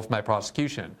responsible for my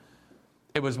prosecution.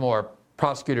 It was more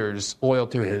prosecutors loyal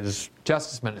to his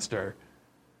justice minister.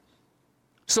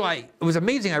 So it was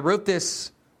amazing. I wrote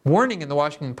this warning in the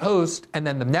Washington Post, and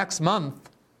then the next month,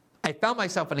 I found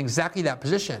myself in exactly that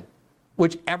position,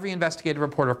 which every investigative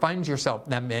reporter finds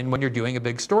yourself in when you're doing a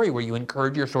big story where you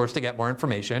encourage your source to get more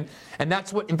information. And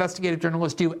that's what investigative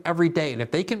journalists do every day. And if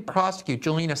they can prosecute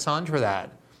Julian Assange for that,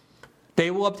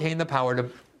 they will obtain the power to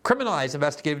criminalize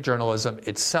investigative journalism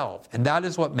itself. And that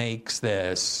is what makes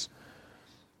this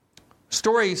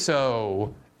story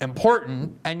so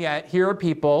important, and yet here are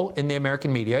people in the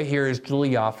American media. Here is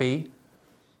Julia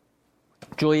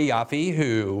Yaffe,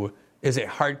 who is a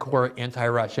hardcore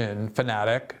anti-Russian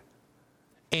fanatic.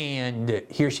 And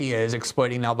here she is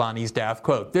exploiting Navalny's death.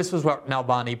 Quote, "This was what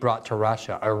Navalny brought to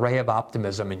Russia, a ray of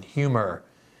optimism and humor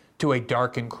to a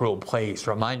dark and cruel place,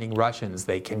 reminding Russians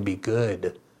they can be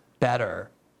good, better."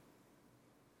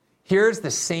 Here's the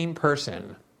same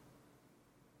person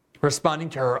responding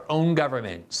to her own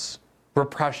government's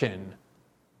repression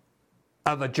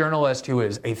of a journalist who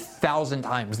is 1,000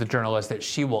 times the journalist that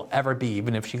she will ever be,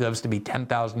 even if she lives to be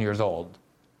 10,000 years old.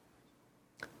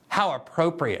 How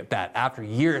appropriate that after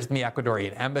years in the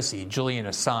Ecuadorian embassy, Julian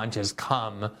Assange has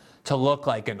come to look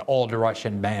like an old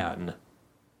Russian man.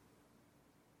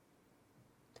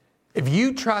 If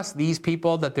you trust these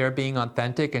people that they're being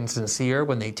authentic and sincere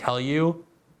when they tell you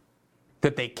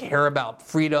that they care about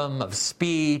freedom of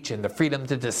speech and the freedom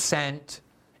to dissent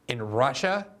in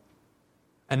Russia,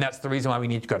 and that's the reason why we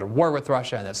need to go to war with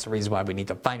Russia, and that's the reason why we need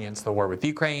to finance the war with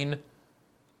Ukraine,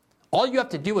 all you have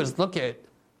to do is look at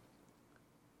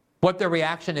what their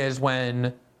reaction is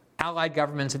when allied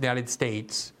governments in the United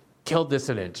States kill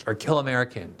dissidents or kill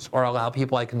Americans or allow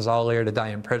people like Gonzalo to die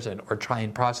in prison or try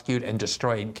and prosecute and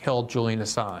destroy and kill Julian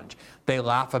Assange. They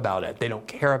laugh about it. They don't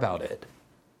care about it.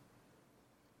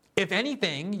 If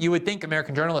anything, you would think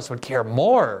American journalists would care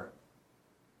more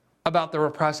about the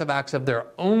repressive acts of their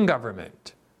own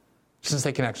government, since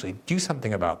they can actually do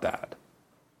something about that,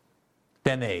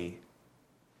 than they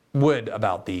would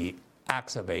about the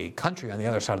acts of a country on the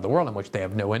other side of the world in which they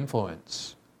have no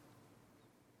influence.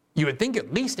 You would think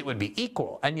at least it would be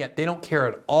equal, and yet they don't care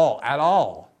at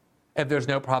all, if there's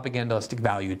no propagandistic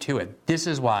value to it. This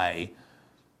is why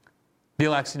the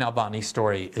Alexei Navalny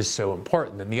story is so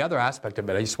important. And the other aspect of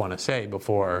it I just want to say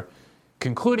before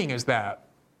concluding is that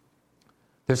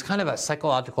there's kind of a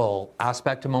psychological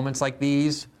aspect to moments like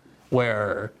these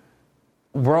where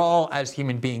we're all, as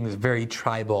human beings, very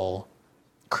tribal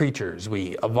creatures.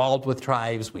 We evolved with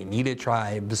tribes. We needed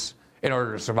tribes in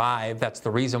order to survive. That's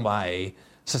the reason why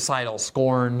societal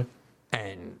scorn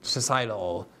and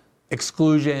societal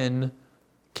exclusion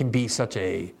can be such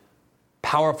a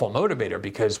powerful motivator,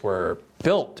 because we're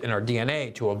built in our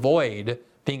DNA to avoid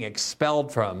being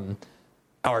expelled from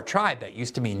our tribe that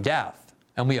used to mean death.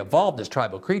 And we evolved as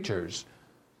tribal creatures.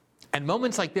 And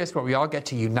moments like this where we all get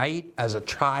to unite as a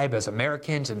tribe, as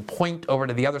Americans, and point over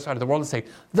to the other side of the world and say,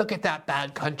 look at that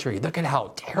bad country. Look at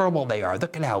how terrible they are.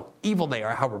 Look at how evil they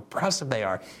are, how repressive they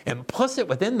are. Implicit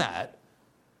within that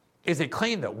is a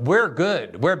claim that we're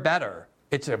good, we're better.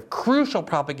 It's a crucial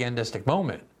propagandistic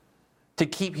moment to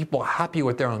keep people happy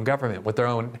with their own government, with their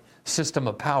own system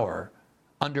of power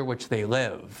under which they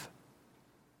live.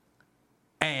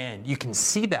 And you can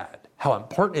see that, how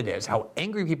important it is, how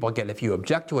angry people get if you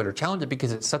object to it or challenge it,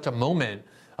 because it's such a moment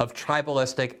of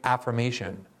tribalistic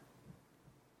affirmation.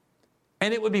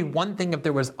 And it would be one thing if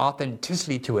there was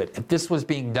authenticity to it, if this was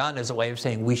being done as a way of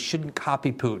saying we shouldn't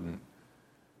copy Putin.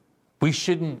 We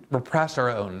shouldn't repress our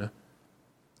own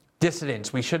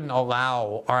dissidents. We shouldn't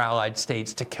allow our allied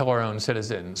states to kill our own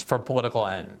citizens for political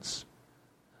ends.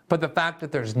 But the fact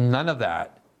that there's none of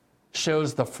that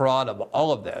shows the fraud of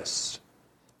all of this.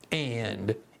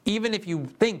 And even if you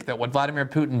think that what Vladimir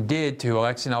Putin did to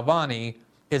Alexei Navalny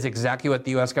is exactly what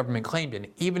the U.S. government claimed, and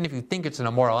even if you think it's an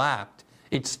immoral act,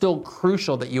 it's still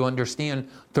crucial that you understand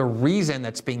the reason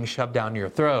that's being shoved down your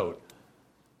throat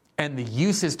and the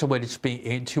uses to which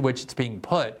it's being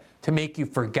put to make you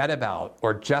forget about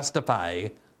or justify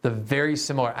the very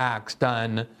similar acts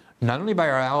done not only by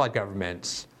our allied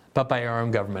governments, but by our own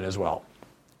government as well.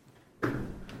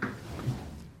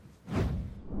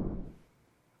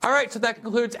 All right, so that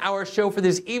concludes our show for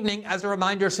this evening. As a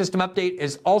reminder, System Update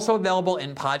is also available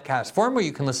in podcast form, where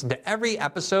you can listen to every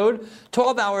episode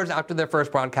 12 hours after their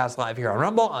first broadcast live here on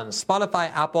Rumble, on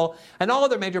Spotify, Apple, and all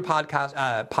other major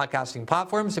podcasting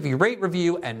platforms. If you rate,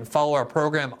 review, and follow our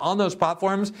program on those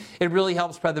platforms, it really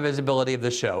helps spread the visibility of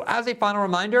the show. As a final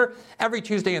reminder, every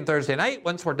Tuesday and Thursday night,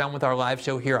 once we're done with our live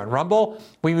show here on Rumble,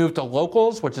 we move to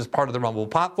Locals, which is part of the Rumble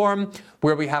platform,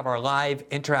 where we have our live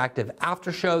interactive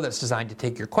after show that's designed to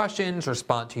take your questions,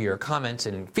 respond to your comments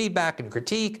and feedback and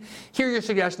critique, hear your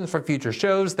suggestions for future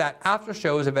shows. That after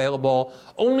show is available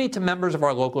only to members of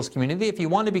our Locals community. If you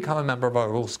want to become a member of our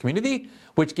Locals community,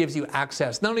 which gives you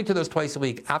access not only to those twice a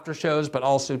week after shows, but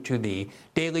also to the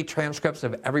daily transcripts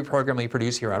of every program we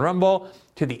produce here on Rumble,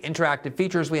 to the interactive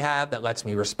features we have that lets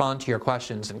me respond to your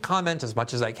questions and comments as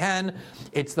much as I can.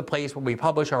 It's the place where we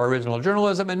publish our original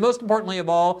journalism, and most importantly of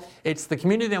all, it's the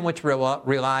community on which we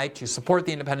rely to support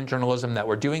the independent journalism that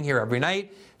we're doing here every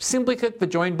night. Simply click the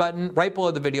join button right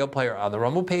below the video player on the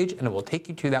Rumble page, and it will take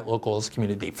you to that locals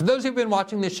community. For those who've been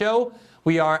watching the show,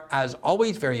 we are, as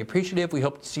always, very appreciative. We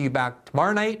hope to see you back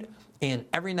tomorrow night and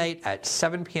every night at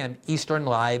 7 p.m. Eastern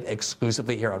live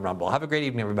exclusively here on Rumble. Have a great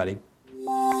evening, everybody.